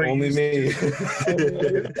used to it. Only me.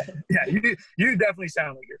 Yeah, you definitely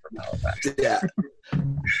sound like you're from Halifax. Yeah.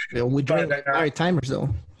 Yeah, we drink like Maritimers,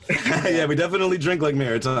 though. Yeah, we definitely drink like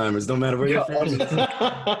Maritimers. No matter where you're from.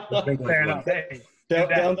 Fair enough. Hey,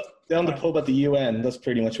 Down the pub at the UN, that's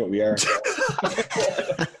pretty much what we are.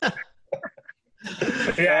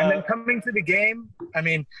 Yeah, and then coming to the game, I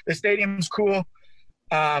mean, the stadium's cool.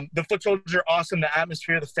 The Foot Soldiers are awesome. The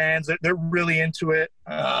atmosphere, the fans, they're really into it.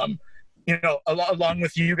 Along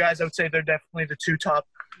with you guys, I would say they're definitely the 2 top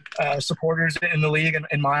supporters in the league,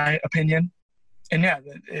 in my opinion. And yeah,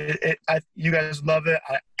 you guys love it.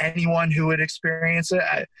 Anyone who would experience it,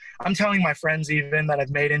 I'm telling my friends even that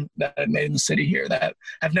I've made in the city here that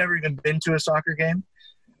have never even been to a soccer game.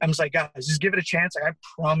 I'm just like, guys, just give it a chance. I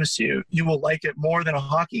promise you will like it more than a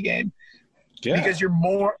hockey game. Yeah. Because you're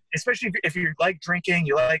more, especially if you like drinking,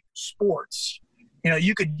 you like sports.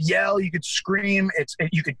 You could yell, you could scream,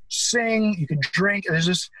 you could sing, you could drink. I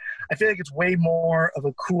feel like it's way more of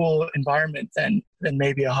a cool environment than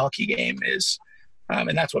maybe a hockey game is.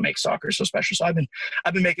 And that's what makes soccer so special. So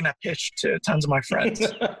I've been making that pitch to tons of my friends,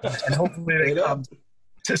 and hopefully they come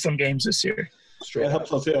to some games this year. I hope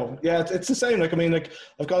so too. Yeah, it's the same. Like, I mean, like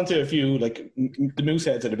I've gone to a few, like the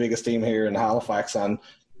Mooseheads are the biggest team here in Halifax, and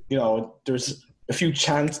there's a few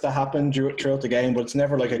chants that happen throughout the game, but it's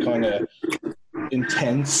never like a kind of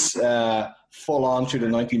intense, full on through the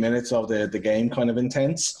 90 minutes of the game kind of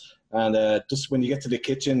intense. And just when you get to the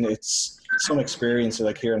kitchen, it's some experience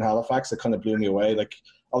like here in Halifax that kind of blew me away. Like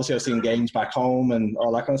obviously I've seen games back home and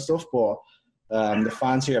all that kind of stuff, but the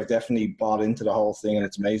fans here have definitely bought into the whole thing, and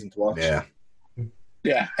it's amazing to watch.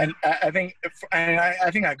 Yeah, and I think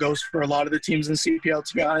that goes for a lot of the teams in CPL,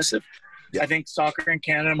 to be honest. I think soccer in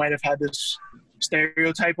Canada might have had this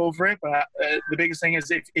stereotype over it, but the biggest thing is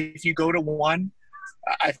if you go to one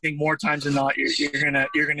I think more times than not, you're gonna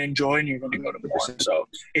enjoy and you're gonna go to more. So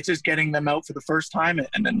it's just getting them out for the first time,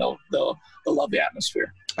 and then they'll love the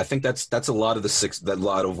atmosphere. I think that's a lot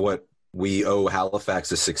of what we owe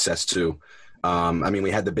Halifax's success to. I mean,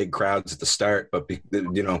 we had the big crowds at the start, but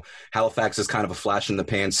Halifax is kind of a flash in the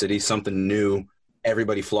pan city, something new.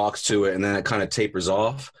 Everybody flocks to it, and then it kind of tapers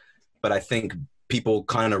off. But I think people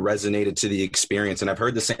kind of resonated to the experience, and I've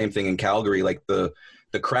heard the same thing in Calgary. Like the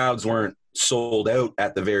crowds weren't sold out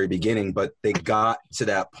at the very beginning, but they got to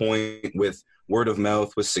that point with word of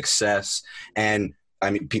mouth, with success, and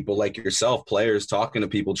I mean, people like yourself, players talking to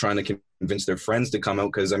people, trying to convince their friends to come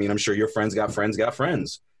out. Because I mean, I'm sure your friends got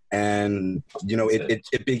friends. And,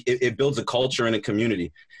 it builds a culture and a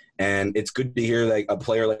community. And it's good to hear that a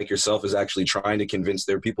player like yourself is actually trying to convince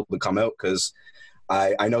their people to come out, because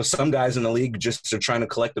I know some guys in the league just are trying to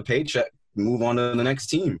collect a paycheck, move on to the next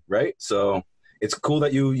team, right? So it's cool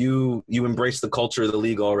that you embrace the culture of the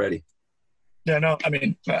league already. Yeah, no, I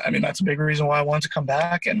mean that's a big reason why I wanted to come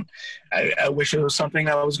back, and I wish it was something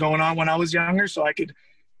that was going on when I was younger, so I could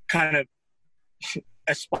kind of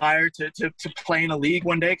aspire to play in a league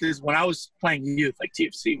one day. Because when I was playing youth, like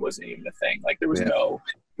TFC wasn't even a thing. Like there was no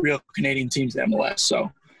real Canadian teams in MLS.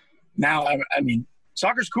 So now, I mean,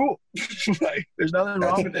 soccer's cool. Like there's nothing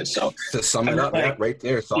wrong with it. So to sum it up, like, right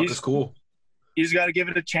there, soccer's cool. You just got to give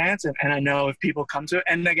it a chance. And I know if people come to it,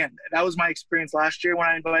 and again, that was my experience last year when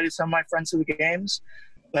I invited some of my friends to the games.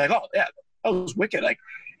 Like, oh yeah, that was wicked. Like,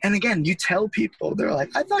 and again, you tell people, they're like,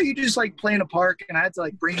 I thought you just like play in a park and I had to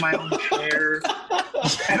like bring my own chair.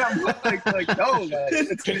 And I'm like no,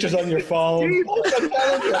 it's pictures on your phone.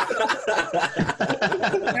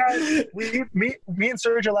 Me and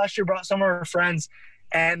Sergio last year brought some of our friends,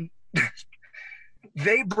 and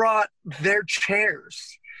they brought their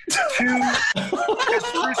chairs because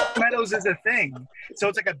Spruce Meadows is a thing. So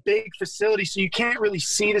it's like a big facility, so you can't really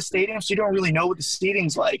see the stadium, so you don't really know what the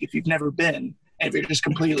seating's like if you've never been, and if you're just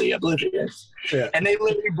completely oblivious. Yeah. And they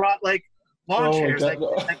literally brought like lawn chairs, like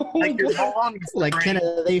your lawn, like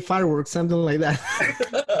Canada Day fireworks, something like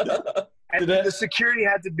that. And the security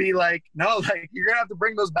had to be like, no, like you're gonna have to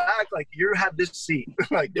bring those back. Like you have this seat.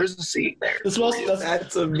 Like there's a seat there.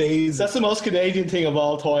 That's amazing. That's the most Canadian thing of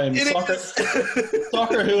all time.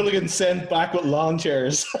 Soccer hooligans sent back with lawn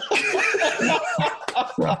chairs.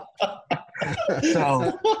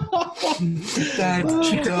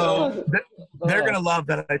 They're gonna love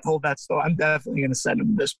that I told that story. I'm definitely gonna send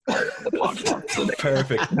them this part of the blog.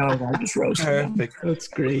 Perfect. No, I just roasted them. Perfect. That's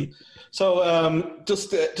great. So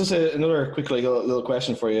just another quick little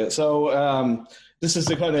question for you. So this is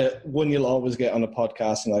the kind of one you'll always get on a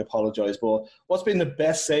podcast, and I apologize, but what's been the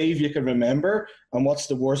best save you can remember, and what's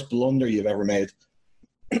the worst blunder you've ever made?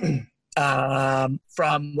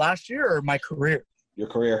 From last year or my career? Your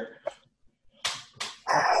career.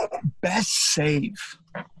 Best save.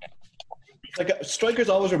 Like strikers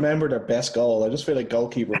always remember their best goal. I just feel like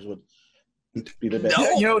goalkeepers would be the best.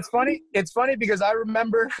 No. You know, it's funny. It's funny because I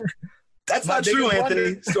remember. That's not true,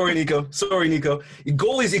 Anthony. Sorry, Nico.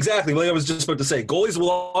 Goalies, exactly. Like I was just about to say, goalies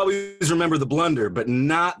will always remember the blunder, but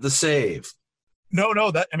not the save. No.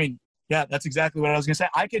 That's exactly what I was going to say.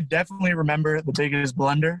 I could definitely remember the biggest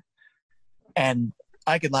blunder, and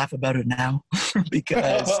I could laugh about it now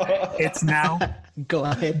because it's now. Go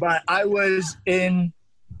ahead. But I was in.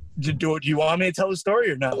 Do you want me to tell the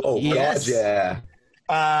story or no? Oh, yes. God,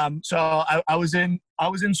 yeah. So I was in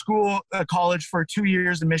school, college for 2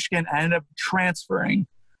 years in Michigan. I ended up transferring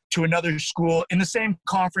to another school in the same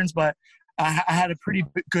conference, but I had a pretty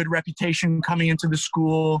good reputation coming into the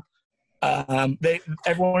school.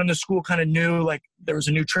 Everyone in the school kind of knew like there was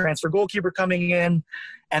a new transfer goalkeeper coming in,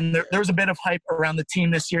 and there was a bit of hype around the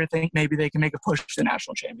team this year. I think maybe they can make a push to the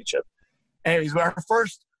national championship. Anyways, our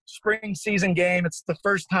first spring season game. It's the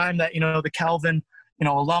first time that the Calvin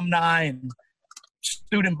alumni and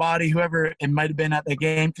student body, whoever it might have been at the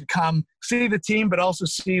game, could come see the team, but also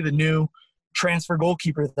see the new transfer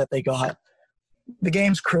goalkeeper that they got. The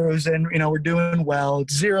game's cruising, we're doing well.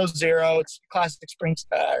 It's 0-0. It's classic spring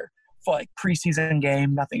like preseason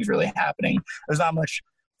game. Nothing's really happening. There's not much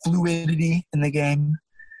fluidity in the game.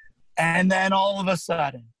 And then all of a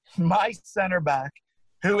sudden, my center back,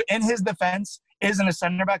 who in his defense isn't a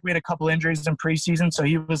center back. We had a couple injuries in preseason, so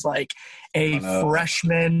he was like a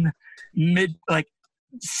freshman,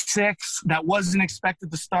 six that wasn't expected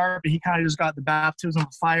to start, but he kind of just got the baptism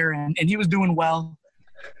of fire, and he was doing well.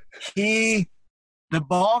 The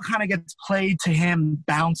ball kind of gets played to him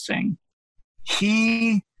bouncing.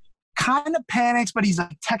 He kind of panics, but he's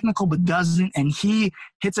like technical but doesn't, and he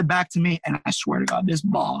hits it back to me, and I swear to God, this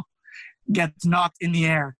ball gets knocked in the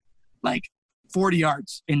air like 40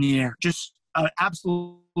 yards in the air, just an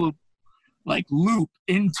absolute like loop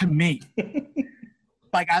into me.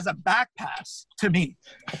 Like as a back pass to me.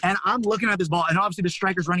 And I'm looking at this ball, and obviously the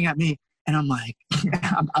striker's running at me. And I'm like,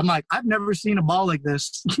 I'm like, I've never seen a ball like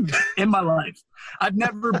this in my life. I've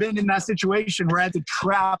never been in that situation where I had to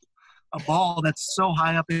trap a ball that's so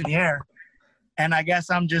high up in the air. And I guess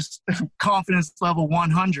I'm just confidence level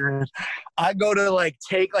 100. I go to like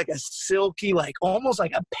take like a silky, like almost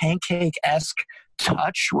like a pancake-esque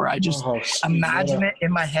touch where I just imagine it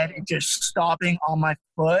in my head, it just stopping on my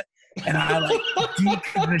foot. And I like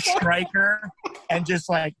deke the striker and just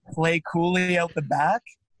like play coolly out the back.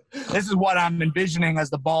 This is what I'm envisioning as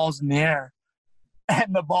the ball's in the air.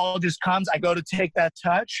 And the ball just comes. I go to take that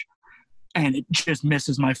touch, and it just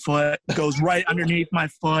misses my foot, goes right underneath my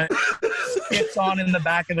foot, hits on in the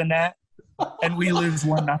back of the net, and we lose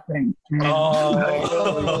 1-0.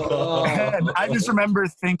 And I just remember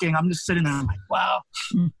thinking, I'm just sitting there, I'm like, wow.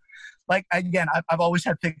 Like, again, I've always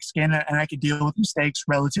had thick skin, and I could deal with mistakes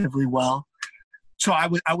relatively well. So I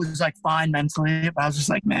was like fine mentally, but I was just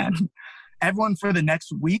like, man, everyone for the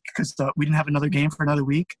next week, because we didn't have another game for another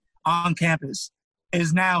week on campus,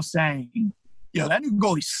 is now saying, yo, that new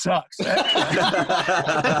goalie sucks.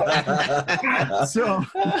 So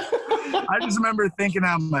I just remember thinking,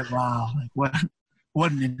 I'm like, wow, like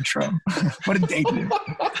what an intro. What a debut.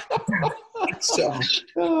 So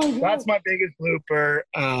that's my biggest blooper.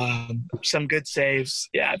 Some good saves.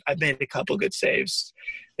 Yeah, I've made a couple good saves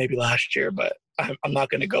maybe last year, but I'm not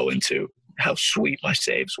going to go into how sweet my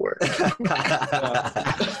saves were.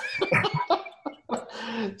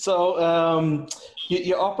 So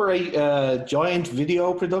you operate Giant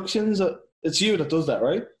Video Productions. It's you that does that,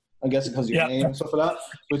 right? I'm guessing because of your name and stuff like that,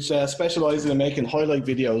 which specializes in making highlight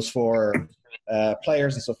videos for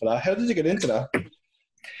players and stuff like that. How did you get into that?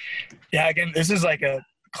 Yeah, again, this is like a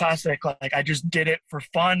classic. Like I just did it for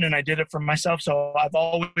fun and I did it for myself. So I've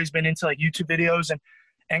always been into like YouTube videos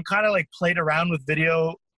and kind of like played around with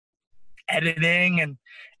video editing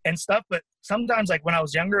and stuff. But sometimes like when I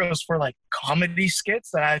was younger, it was for like comedy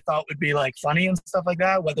skits that I thought would be like funny and stuff like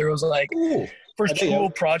that. Whether it was like for school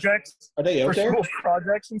projects. Are they out there? School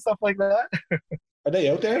projects and stuff like that. Are they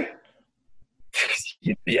out there?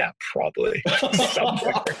 Yeah, probably.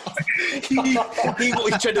 You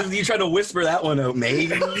tried to whisper that one out,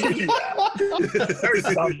 maybe.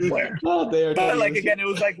 There's somewhere. But like again, it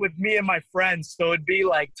was like with me and my friends, so it'd be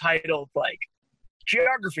like titled like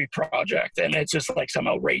geography project, and it's just like some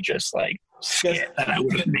outrageous like skit that I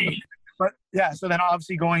would have made. But yeah, so then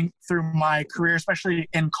obviously going through my career, especially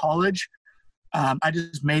in college, I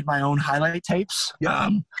just made my own highlight tapes.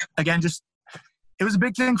 Again, just it was a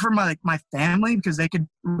big thing for my family because they could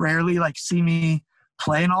rarely like see me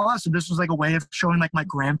play and all that. So this was like a way of showing like my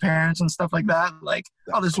grandparents and stuff like that. Like,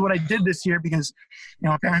 oh, this is what I did this year because, you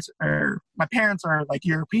know, my parents are like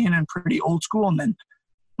European and pretty old school. And then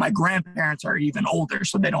my grandparents are even older.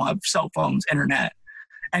 So they don't have cell phones, internet,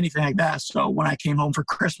 anything like that. So when I came home for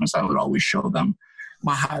Christmas, I would always show them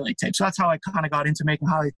my highlight tapes. So that's how I kind of got into making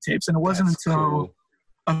highlight tapes. And it wasn't until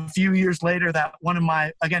a few years later that one of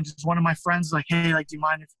my friends was like, hey, like, do you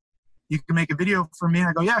mind if you can make a video for me? And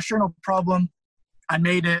I go, yeah, sure, no problem. I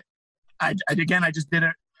made it. I just did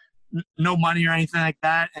it, no money or anything like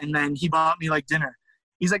that. And then he bought me like dinner.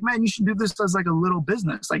 He's like, man, you should do this as like a little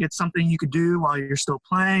business. Like it's something you could do while you're still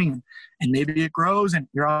playing and maybe it grows and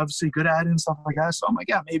you're obviously good at it and stuff like that. So I'm like,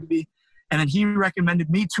 yeah, maybe. And then he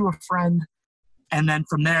recommended me to a friend. And then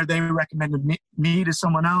from there, they recommended me to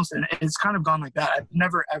someone else. And it's kind of gone like that. I've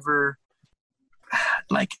never, ever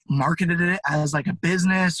like marketed it as like a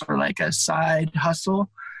business or like a side hustle.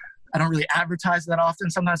 I don't really advertise that often.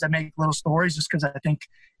 Sometimes I make little stories just because I think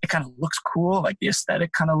it kind of looks cool. Like the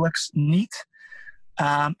aesthetic kind of looks neat.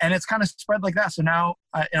 And it's kind of spread like that. So now,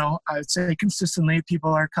 I would say consistently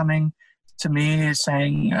people are coming to me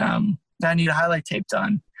saying, I need a highlight tape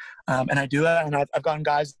done. And I do that. And I've gotten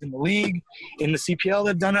guys in the league, in the CPL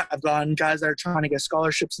that have done it. I've gotten guys that are trying to get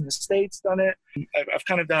scholarships in the States done it. I've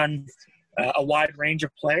kind of done a wide range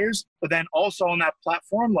of players. But then also on that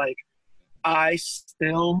platform, like I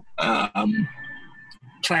still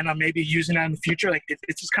plan on maybe using that in the future. Like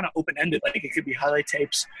it's just kind of open-ended. Like it could be highlight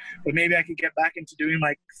tapes, but maybe I could get back into doing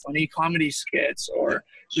like funny comedy skits or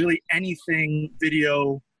really anything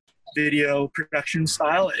video production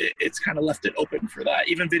style. It's kind of left it open for that,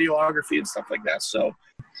 even videography and stuff like that. So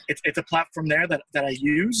it's a platform there that I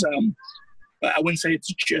use. But I wouldn't say it's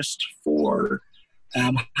just for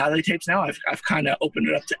highlight tapes now. I've kind of opened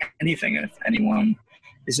it up to anything. If anyone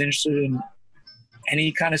is interested in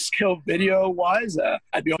any kind of skill video wise,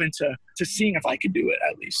 I'd be open to seeing if I could do it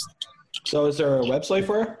at least. So is there a website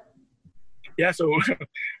for it? Yeah, so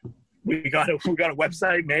we got a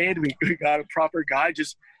website made. We got a proper guide.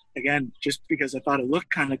 Just because I thought it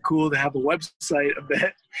looked kind of cool to have a website a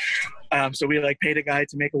bit. So we like paid a guy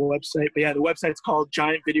to make a website. But yeah, the website's called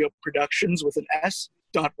Giant Video Productions with an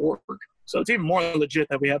S.org. So it's even more legit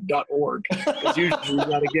that we have .org. Because usually we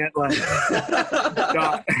gotta get like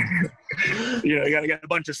you gotta get a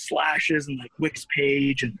bunch of slashes and like Wix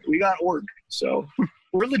page, and we got .org. So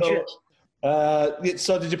we're legit.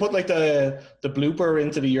 So did you put like the blooper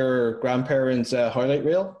into your grandparents' highlight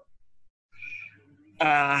reel?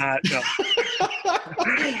 No.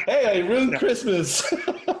 Hey, I ruined Christmas.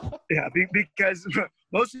 Yeah,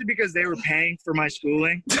 mostly because they were paying for my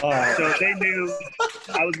schooling. So they knew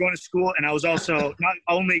I was going to school, and I was also not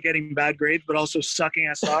only getting bad grades, but also sucking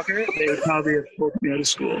at soccer. They would probably have pulled me out of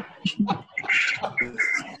school.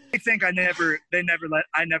 I think I never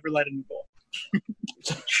let him go.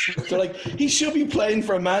 They're like, he should be playing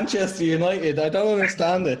for Manchester United. I don't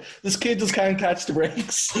understand it. This kid just can't catch the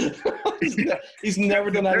breaks. He's never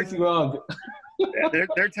done anything wrong. Yeah,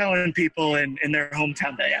 they're telling people in their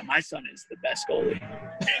hometown that my son is the best goalie.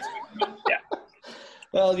 Yeah.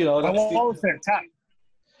 Well,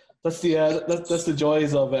 that's that's the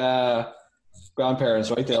joys of grandparents,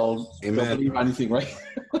 right? They'll believe anything, right?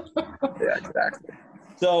 Yeah, exactly.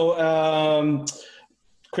 So,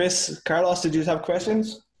 Chris, Carlos, did you have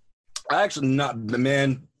questions? I actually not,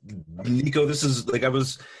 man. Nico, this is like I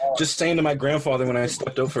was just saying to my grandfather when I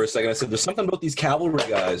stepped out for a second. I said, "There's something about these cavalry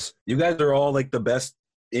guys. You guys are all like the best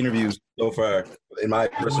interviews so far, in my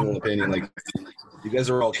personal opinion. Like, you guys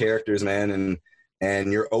are all characters, man,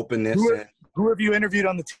 and your openness." Who have you interviewed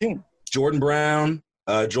on the team? Jordan Brown,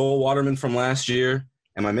 Joel Waterman from last year.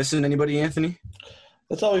 Am I missing anybody, Anthony?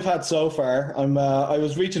 That's all we've had so far. I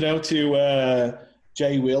was reaching out to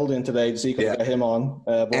Jay Wilden today to see if I could get him on.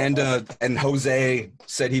 And Jose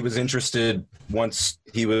said he was interested once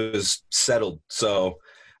he was settled. So,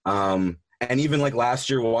 and even like last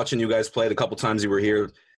year, watching you guys play the couple times you were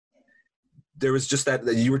here, there was just that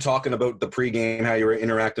you were talking about the pregame, how you were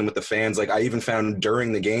interacting with the fans. Like I even found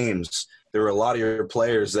during the games, there were a lot of your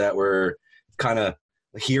players that were kind of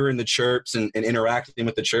hearing the chirps and interacting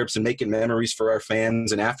with the chirps and making memories for our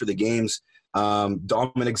fans. And after the games,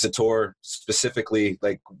 Dominic Zator specifically,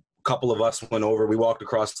 like a couple of us went over, we walked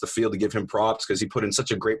across the field to give him props because he put in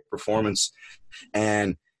such a great performance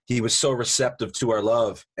and he was so receptive to our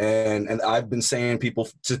love. And I've been saying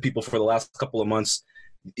to people for the last couple of months,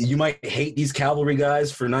 you might hate these cavalry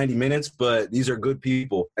guys for 90 minutes, but these are good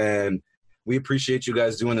people. And we appreciate you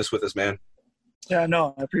guys doing this with us, man. Yeah,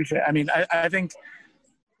 no, I appreciate it. I mean, I think,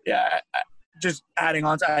 just adding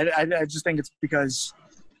on to, I just think it's because,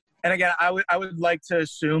 and again, I would like to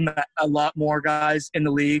assume that a lot more guys in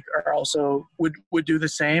the league are also would do the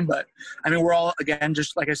same. But I mean, we're all, again,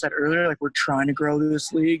 just like I said earlier, like we're trying to grow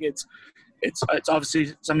this league. It's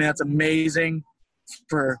obviously something that's amazing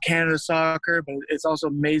for Canada soccer, but it's also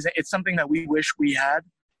amazing. It's something that we wish we had.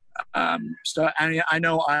 So I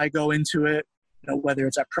know I go into it, whether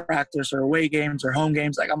it's at practice or away games or home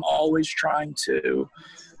games, like I'm always trying to,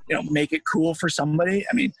 make it cool for somebody.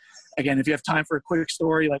 I mean, again, if you have time for a quick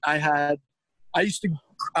story, like I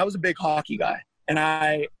was a big hockey guy, and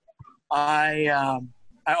I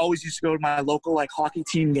always used to go to my local like hockey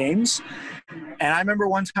team games. And I remember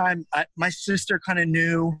one time my sister kind of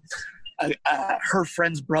knew her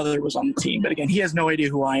friend's brother was on the team, but again, he has no idea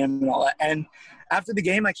who I am and all that. And after the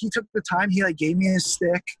game, like he took the time, he like gave me his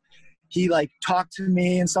stick. He like talked to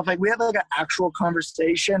me and stuff. Like we had like an actual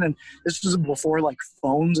conversation, and this was before like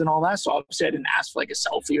phones and all that. So obviously I didn't ask for like a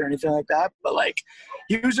selfie or anything like that, but like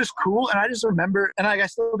he was just cool. And I just remember, and like I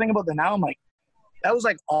still think about that now. I'm like, that was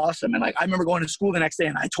like awesome. And like I remember going to school the next day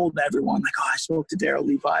and I told everyone like, I spoke to Daryl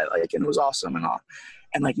Levi, like, and it was awesome and all.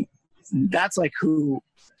 And like that's like who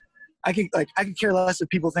I could care less if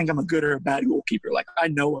people think I'm a good or a bad goalkeeper. Like I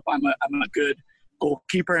know if I'm a good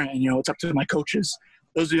goalkeeper, and it's up to my coaches.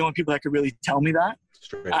 Those are the only people that could really tell me that.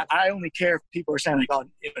 I only care if people are saying like, "Oh,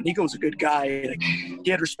 Nico was a good guy. Like,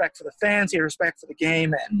 he had respect for the fans, he had respect for the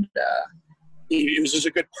game, and he was just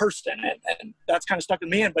a good person." And that's kind of stuck with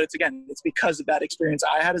me. But it's because of that experience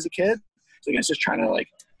I had as a kid. So again, it's just trying to like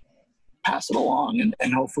pass it along,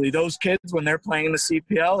 and hopefully those kids, when they're playing in the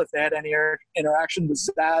CPL, if they had any interaction with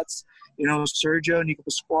Zats, Sergio, Nico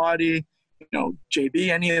Pasquati, JB,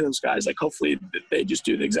 any of those guys, like hopefully they just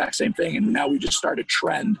do the exact same thing. And now we just start a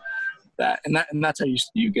trend and that's how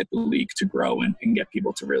you get the league to grow and get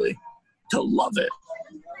people to really to love it.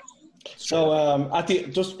 So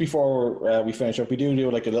just before we finish up, we do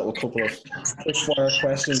like a little couple of quick fire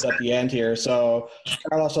questions at the end here. So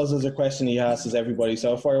Carlos has a question he asks everybody.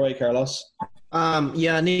 So fire away, Carlos.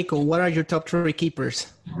 Yeah, Nico, what are your top 3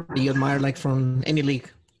 keepers that you admire, like from any league?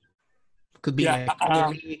 Could be like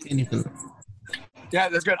any league, anything. Yeah,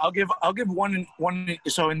 that's good. I'll give one.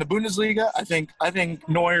 So in the Bundesliga, I think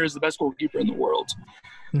Neuer is the best goalkeeper in the world.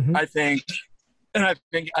 Mhm. I think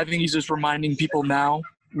he's just reminding people now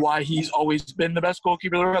why he's always been the best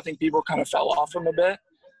goalkeeper in the world. I think people kind of fell off him a bit.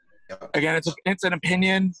 Again, it's an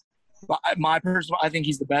opinion. But I think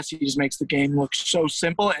he's the best. He just makes the game look so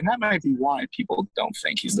simple, and that might be why people don't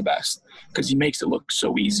think he's the best, because he makes it look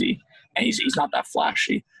so easy, and he's not that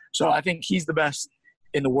flashy. So I think he's the best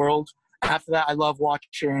in the world. After that, I love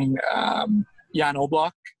watching Jan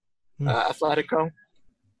Oblak, Atletico.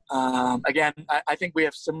 Again, I think we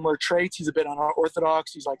have similar traits. He's a bit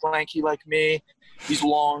unorthodox. He's like lanky like me. He's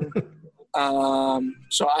long.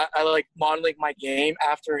 So I like modeling my game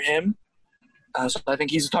after him. So I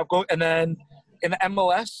think he's a top goal. And then in the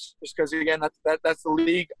MLS, just because, again, that's the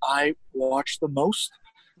league I watch the most.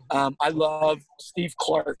 I love Steve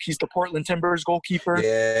Clark. He's the Portland Timbers goalkeeper.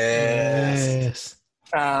 Yes.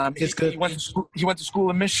 It's good. He went to school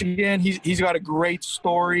in Michigan. He's got a great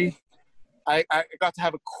story. I got to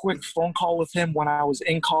have a quick phone call with him when I was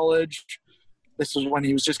in college. This was when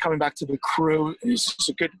he was just coming back to the Crew. He's just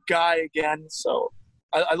a good guy again. So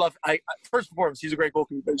I love. First and foremost, he's a great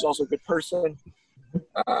goalkeeper, but he's also a good person.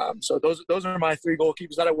 So those are my 3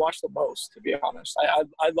 goalkeepers that I watch the most. To be honest,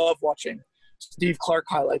 I love watching Steve Clark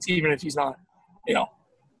highlights, even if he's not,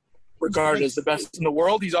 regarded as the best in the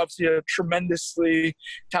world. He's obviously a tremendously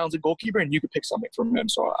talented goalkeeper, and you could pick something from him.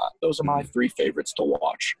 So those are my 3 favorites to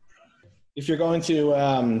watch. If you're going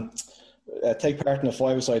to take part in a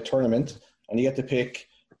 5-a-side tournament and you get to pick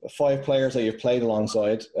 5 players that you've played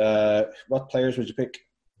alongside, what players would you pick?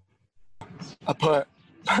 I put.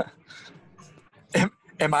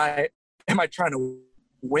 Am I trying to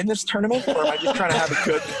win this tournament, or am I just trying to have a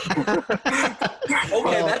good?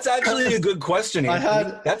 Okay, that's actually a good question.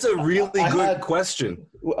 That's a really good question.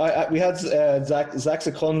 We had Zach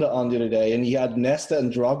Secunda on the other day, and he had Nesta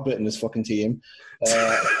and Drogba in his fucking team.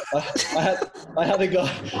 I had a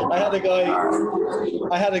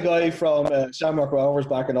guy from Shamrock Rovers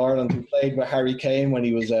back in Ireland who played with Harry Kane when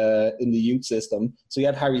he was in the youth system. So he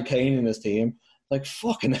had Harry Kane in his team. Like,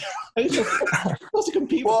 fucking hell. What's to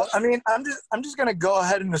compete with that? I mean, I'm just gonna go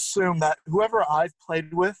ahead and assume that whoever I've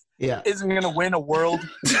played with isn't gonna win a world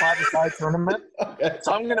 5-a-side tournament. Okay.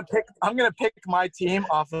 So I'm gonna pick my team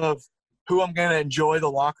off of who I'm gonna enjoy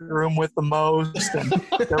the locker room with the most, and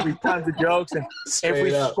there'll be tons of jokes. And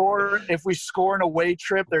if we score an away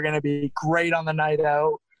trip, they're gonna be great on the night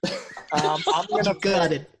out. I'm gonna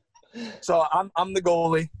got it. So I'm the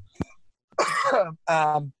goalie.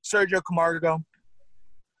 Sergio Camargo.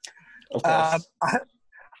 I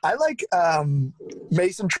like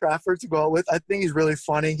Mason Trafford to go out with. I think he's really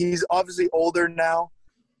funny. He's obviously older now.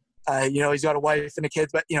 He's got a wife and a kid,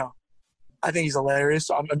 but I think he's hilarious.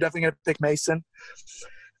 So I'm definitely gonna pick Mason.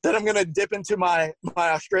 Then I'm gonna dip into my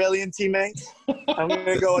Australian teammate. I'm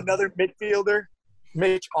gonna go another midfielder,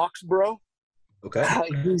 Mitch Oxborough. Okay.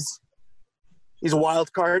 He's a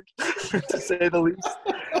wild card, to say the least.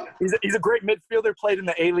 He's a great midfielder. Played in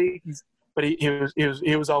the A-League, but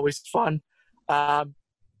he was always fun.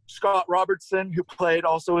 Scott Robertson, who played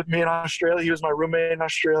also with me in Australia. He was my roommate in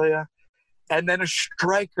Australia. And then a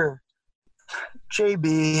striker,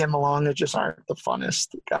 JB and Malonga just aren't the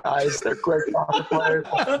funnest guys. They're great soccer players.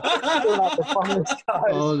 They're not the funnest guys.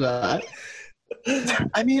 Oh God.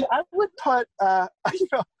 I mean, I would put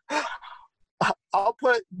I'll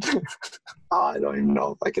put I don't even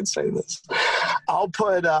know if I can say this. I'll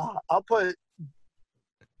put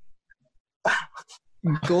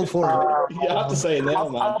go for it. You have to say it now,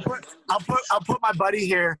 man. I'll put my buddy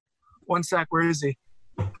here. One sec, where is he?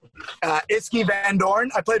 Iski Van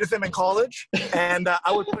Dorn. I played with him in college, and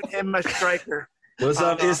I would put him as striker. What's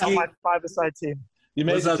up, Iski? On my 5-a-side team.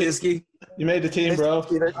 What's up, Iski? You made the team, bro.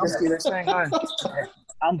 Iski, they're saying hi.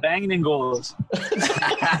 I'm banging in goals. So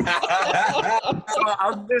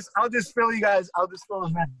I'll just fill you guys. I'll just fill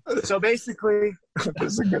them in. So basically,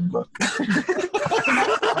 this is a good book.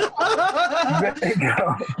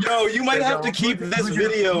 Yo, you might have to keep this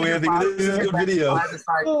video, Anthony. This is a good video.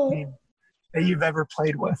 That you've ever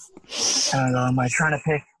played with. I don't know. Am I trying to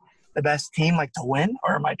pick the best team, like to win,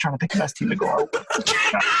 or am I trying to pick the best team to go out with?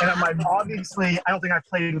 And obviously, I don't think I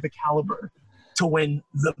played with the caliber to win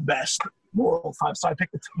the best World 5. So I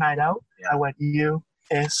picked the night out. I went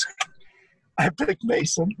Isk. I picked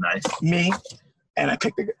Mason. Nice. Me. And I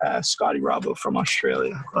picked Scotty Robbo from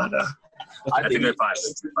Australia. But I think they're 5.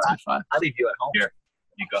 I leave you at home. Here.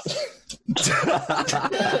 Nico.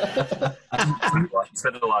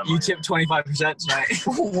 Spend a lot of You money. tipped 25% tonight.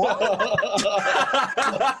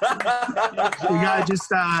 You gotta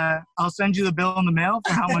just, I'll send you the bill in the mail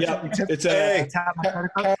for how much Yeah, you tipped. it's Tap my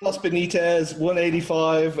credit card. Carlos Benitez,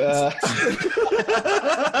 185.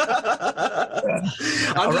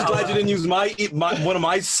 I'm just glad you didn't use my one of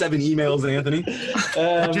my 7 emails, Anthony.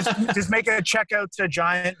 Just make a check out to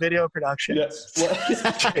Giant Video Production. Yes.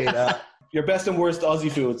 Your best and worst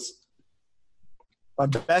Aussie foods. My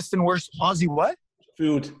best and worst Aussie what?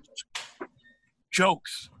 Food.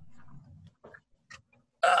 Jokes.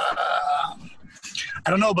 I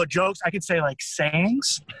don't know about jokes. I could say like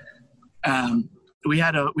sayings. We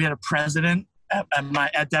had a president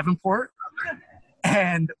at Devonport,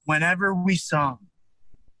 and whenever we sung,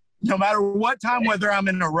 no matter what time, whether I'm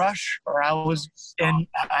in a rush or I was in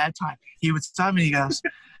at time, he would stop me and he goes,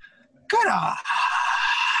 "Good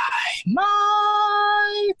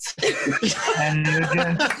night," and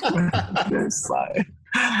it just like.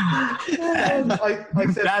 I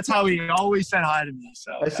said, That's how he always said hi to me.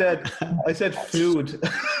 So I said food.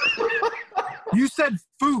 you said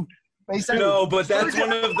food. They said No, but that's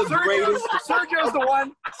one of the greatest. Sergio's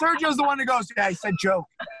the one who goes, yeah, he said joke.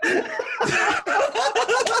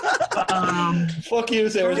 Fuck you,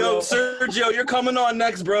 Sergio. Yo, Sergio, you're coming on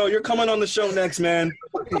next, bro. You're coming on the show next, man.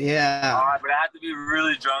 Yeah. All right, but I have to be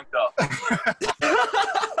really drunk though.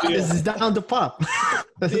 This is down to pop.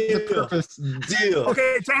 That's the purpose. Deal.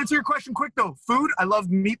 Okay, to answer your question quick though, food, I love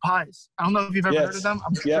meat pies. I don't know if you've ever heard of them.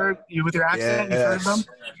 I'm sure you, with your accent, you've heard of them.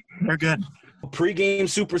 They're good. Pre-game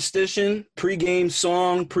superstition, pre-game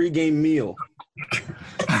song, pre-game meal.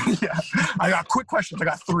 Yeah. I got quick questions. I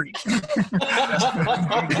got 3.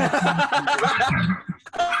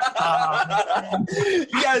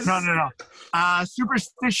 Yes. No.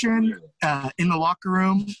 Superstition in the locker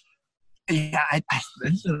room. Yeah, I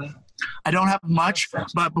don't have much,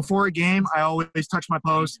 but before a game, I always touch my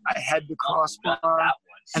post. I head the crossbar,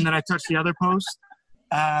 and then I touch the other post.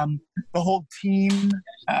 The whole team,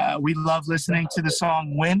 we love listening to the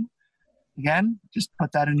song "Win." Again, just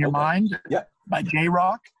put that in your mind. Yeah. By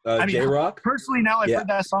J-Rock. J-Rock? Personally, now I've heard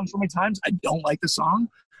that song so many times, I don't like the song,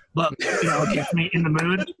 but it gets me in the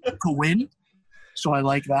mood to win. So I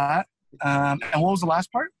like that. And what was the last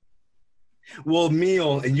part? Well,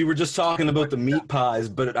 meal, and you were just talking about the meat pies,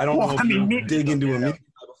 but I don't know if you dig into a meat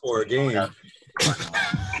pie before a game. Yeah,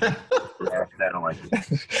 I don't like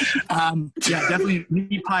it. Yeah, definitely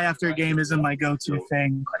meat pie after a game isn't my go-to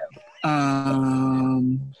thing.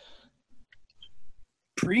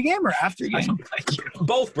 Pre-game or after game?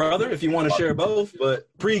 Both, brother, if you want to share both, but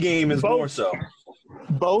pre-game is more so.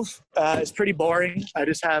 Both. It's pretty boring. I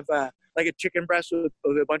just have like a chicken breast with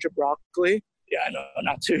a bunch of broccoli. Yeah, I know,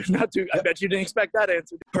 not too. I bet you didn't expect that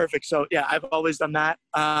answer. Perfect. So yeah, I've always done that.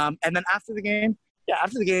 And then after the game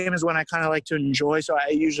is when I kind of like to enjoy. So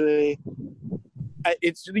it's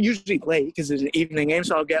usually late because it's an evening game.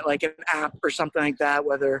 So I'll get like an app or something like that,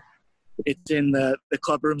 whether it's in the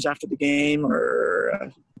club rooms after the game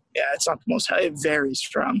or it's not the most. It varies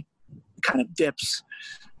from kind of dips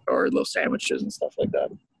or little sandwiches and stuff like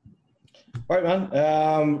that. All right,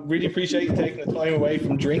 man. Really appreciate you taking the time away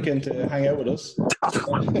from drinking to hang out with us.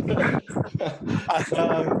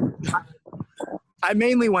 I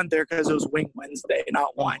mainly went there because it was Wing Wednesday,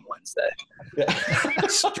 not Wine Wednesday. Yeah.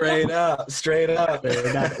 Straight up.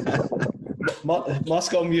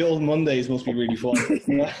 Moscow Mule Mondays must be really fun.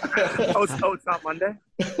 It's not Monday?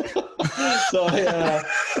 So, yeah,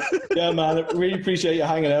 man, I really appreciate you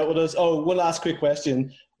hanging out with us. Oh, one last quick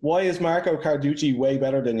question. Why is Marco Carducci way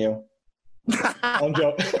better than you? I'm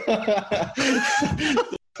joking.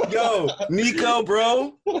 Yo, Nico,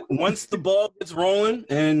 bro, once the ball gets rolling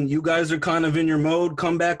and you guys are kind of in your mode,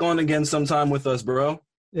 come back on again sometime with us, bro.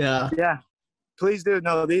 Yeah. Yeah. Please do.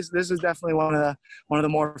 No, this is definitely one of the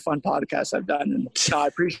more fun podcasts I've done, and I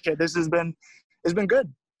appreciate it. It's been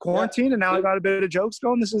good. Quarantine, and now I got a bit of jokes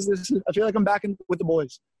going. This is. I feel like I'm back in with the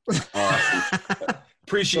boys. Awesome.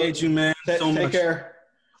 Appreciate you, man. So much. Take care.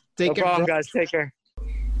 No problem, guys. Take care.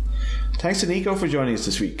 Thanks to Nico for joining us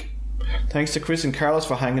this week. Thanks to Chris and Carlos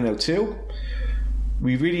for hanging out too.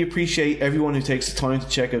 We really appreciate everyone who takes the time to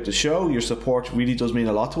check out the show. Your support really does mean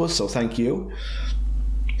a lot to us, so thank you.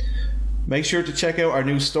 Make sure to check out our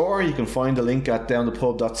new store. You can find the link at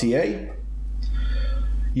downthepub.ca.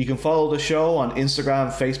 You can follow the show on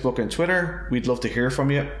Instagram, Facebook and Twitter. We'd love to hear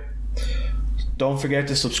from you. Don't forget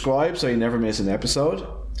to subscribe so you never miss an episode.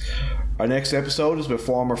 Our next episode is with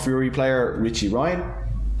former Fury player Richie Ryan.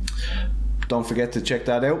 Don't forget to check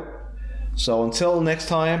that out. So until next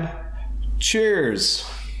time, cheers!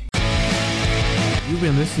 You've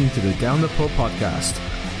been listening to the Down the Pub podcast.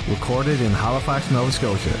 recorded in Halifax, Nova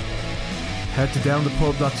Scotia. Head to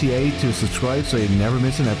downthepub.ca to subscribe so you never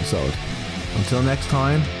miss an episode. Until next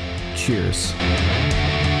time, cheers.